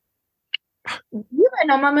like, you might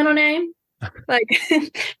know my middle name. Like, do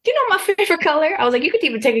you know my favorite color? I was like, you could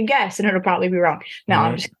even take a guess and it'll probably be wrong. No,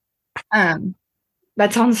 I'm just,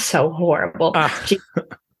 that sounds so horrible.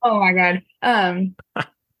 Oh my God.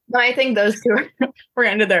 But I think those 2 we're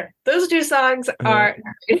ended there. Those 2 songs are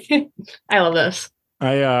I love this.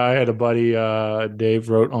 I had a buddy Dave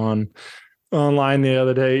wrote online the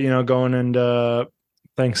other day, going into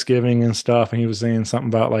Thanksgiving and stuff, and he was saying something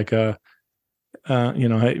about like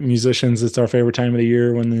hey, musicians, it's our favorite time of the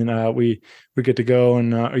year when we get to go,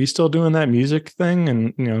 and are you still doing that music thing?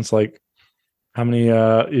 And it's like how many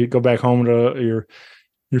you go back home to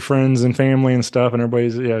your friends and family and stuff, and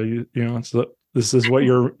everybody's it's this is what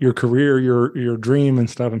your career, your dream and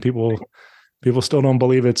stuff, and people still don't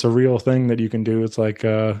believe it's a real thing that you can do. It's like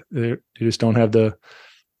you just don't have the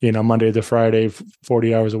Monday to Friday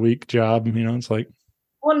 40 hours a week job. It's like,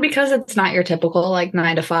 well, because it's not your typical like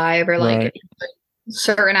 9 to 5 or like right.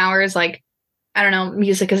 certain hours. Like, I don't know,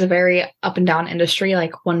 music is a very up and down industry.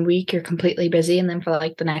 Like one week you're completely busy, and then for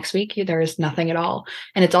like the next week there is nothing at all,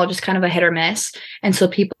 and it's all just kind of a hit or miss. And so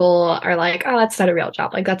people are like, oh, that's not a real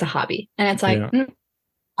job, like that's a hobby. And it's like,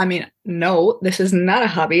 I mean, no, this is not a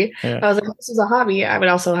hobby. If I was like, this is a hobby, I would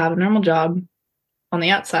also have a normal job on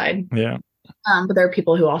the outside. But there are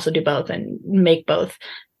people who also do both and make both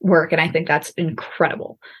work, and I think that's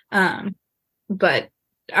incredible. But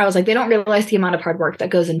I was like, they don't realize the amount of hard work that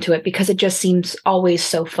goes into it because it just seems always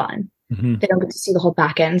so fun. Mm-hmm. They don't get to see the whole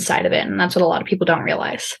back end side of it, and that's what a lot of people don't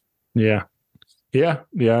realize. Yeah.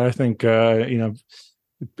 I think a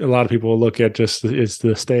lot of people look at just it's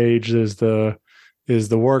the stage is the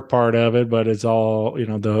work part of it, but it's all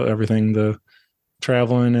everything, the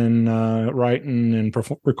traveling and writing and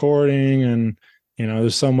recording, and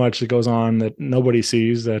there's so much that goes on that nobody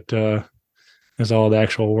sees that is all the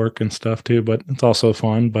actual work and stuff too, but it's also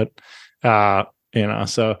fun. But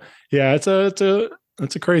so yeah, it's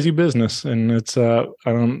a crazy business, and it's I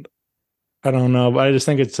don't know, but I just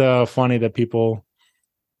think it's funny that people,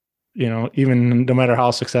 even no matter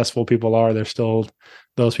how successful people are, there's still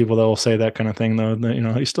those people that will say that kind of thing, though.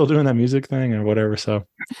 That, he's still doing that music thing or whatever. So,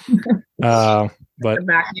 but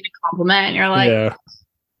back in a compliment, and you're like, yeah,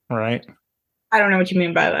 right. I don't know what you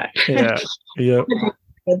mean by that. Yeah, yep.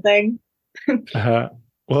 Good thing.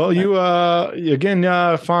 Well, you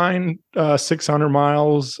again find 600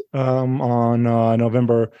 Miles on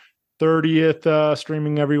November 30th,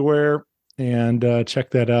 streaming everywhere, and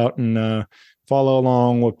check that out, and follow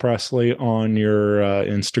along with Presley on your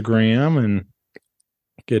Instagram, and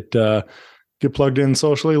get plugged in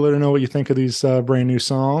socially. Let her know what you think of these brand new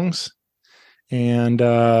songs. And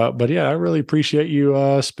but yeah, I really appreciate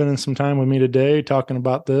you spending some time with me today talking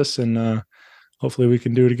about this, and hopefully we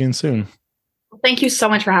can do it again soon. Thank you so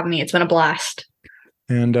much for having me. It's been a blast.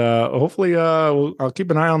 And hopefully I'll keep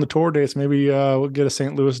an eye on the tour dates. Maybe we'll get a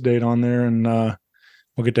St. Louis date on there, and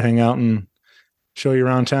we'll get to hang out and show you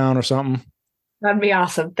around town or something. That'd be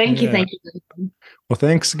awesome. Thank you. Well,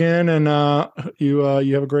 thanks again, and you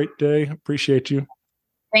have a great day. Appreciate you.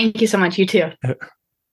 Thank you so much. You too.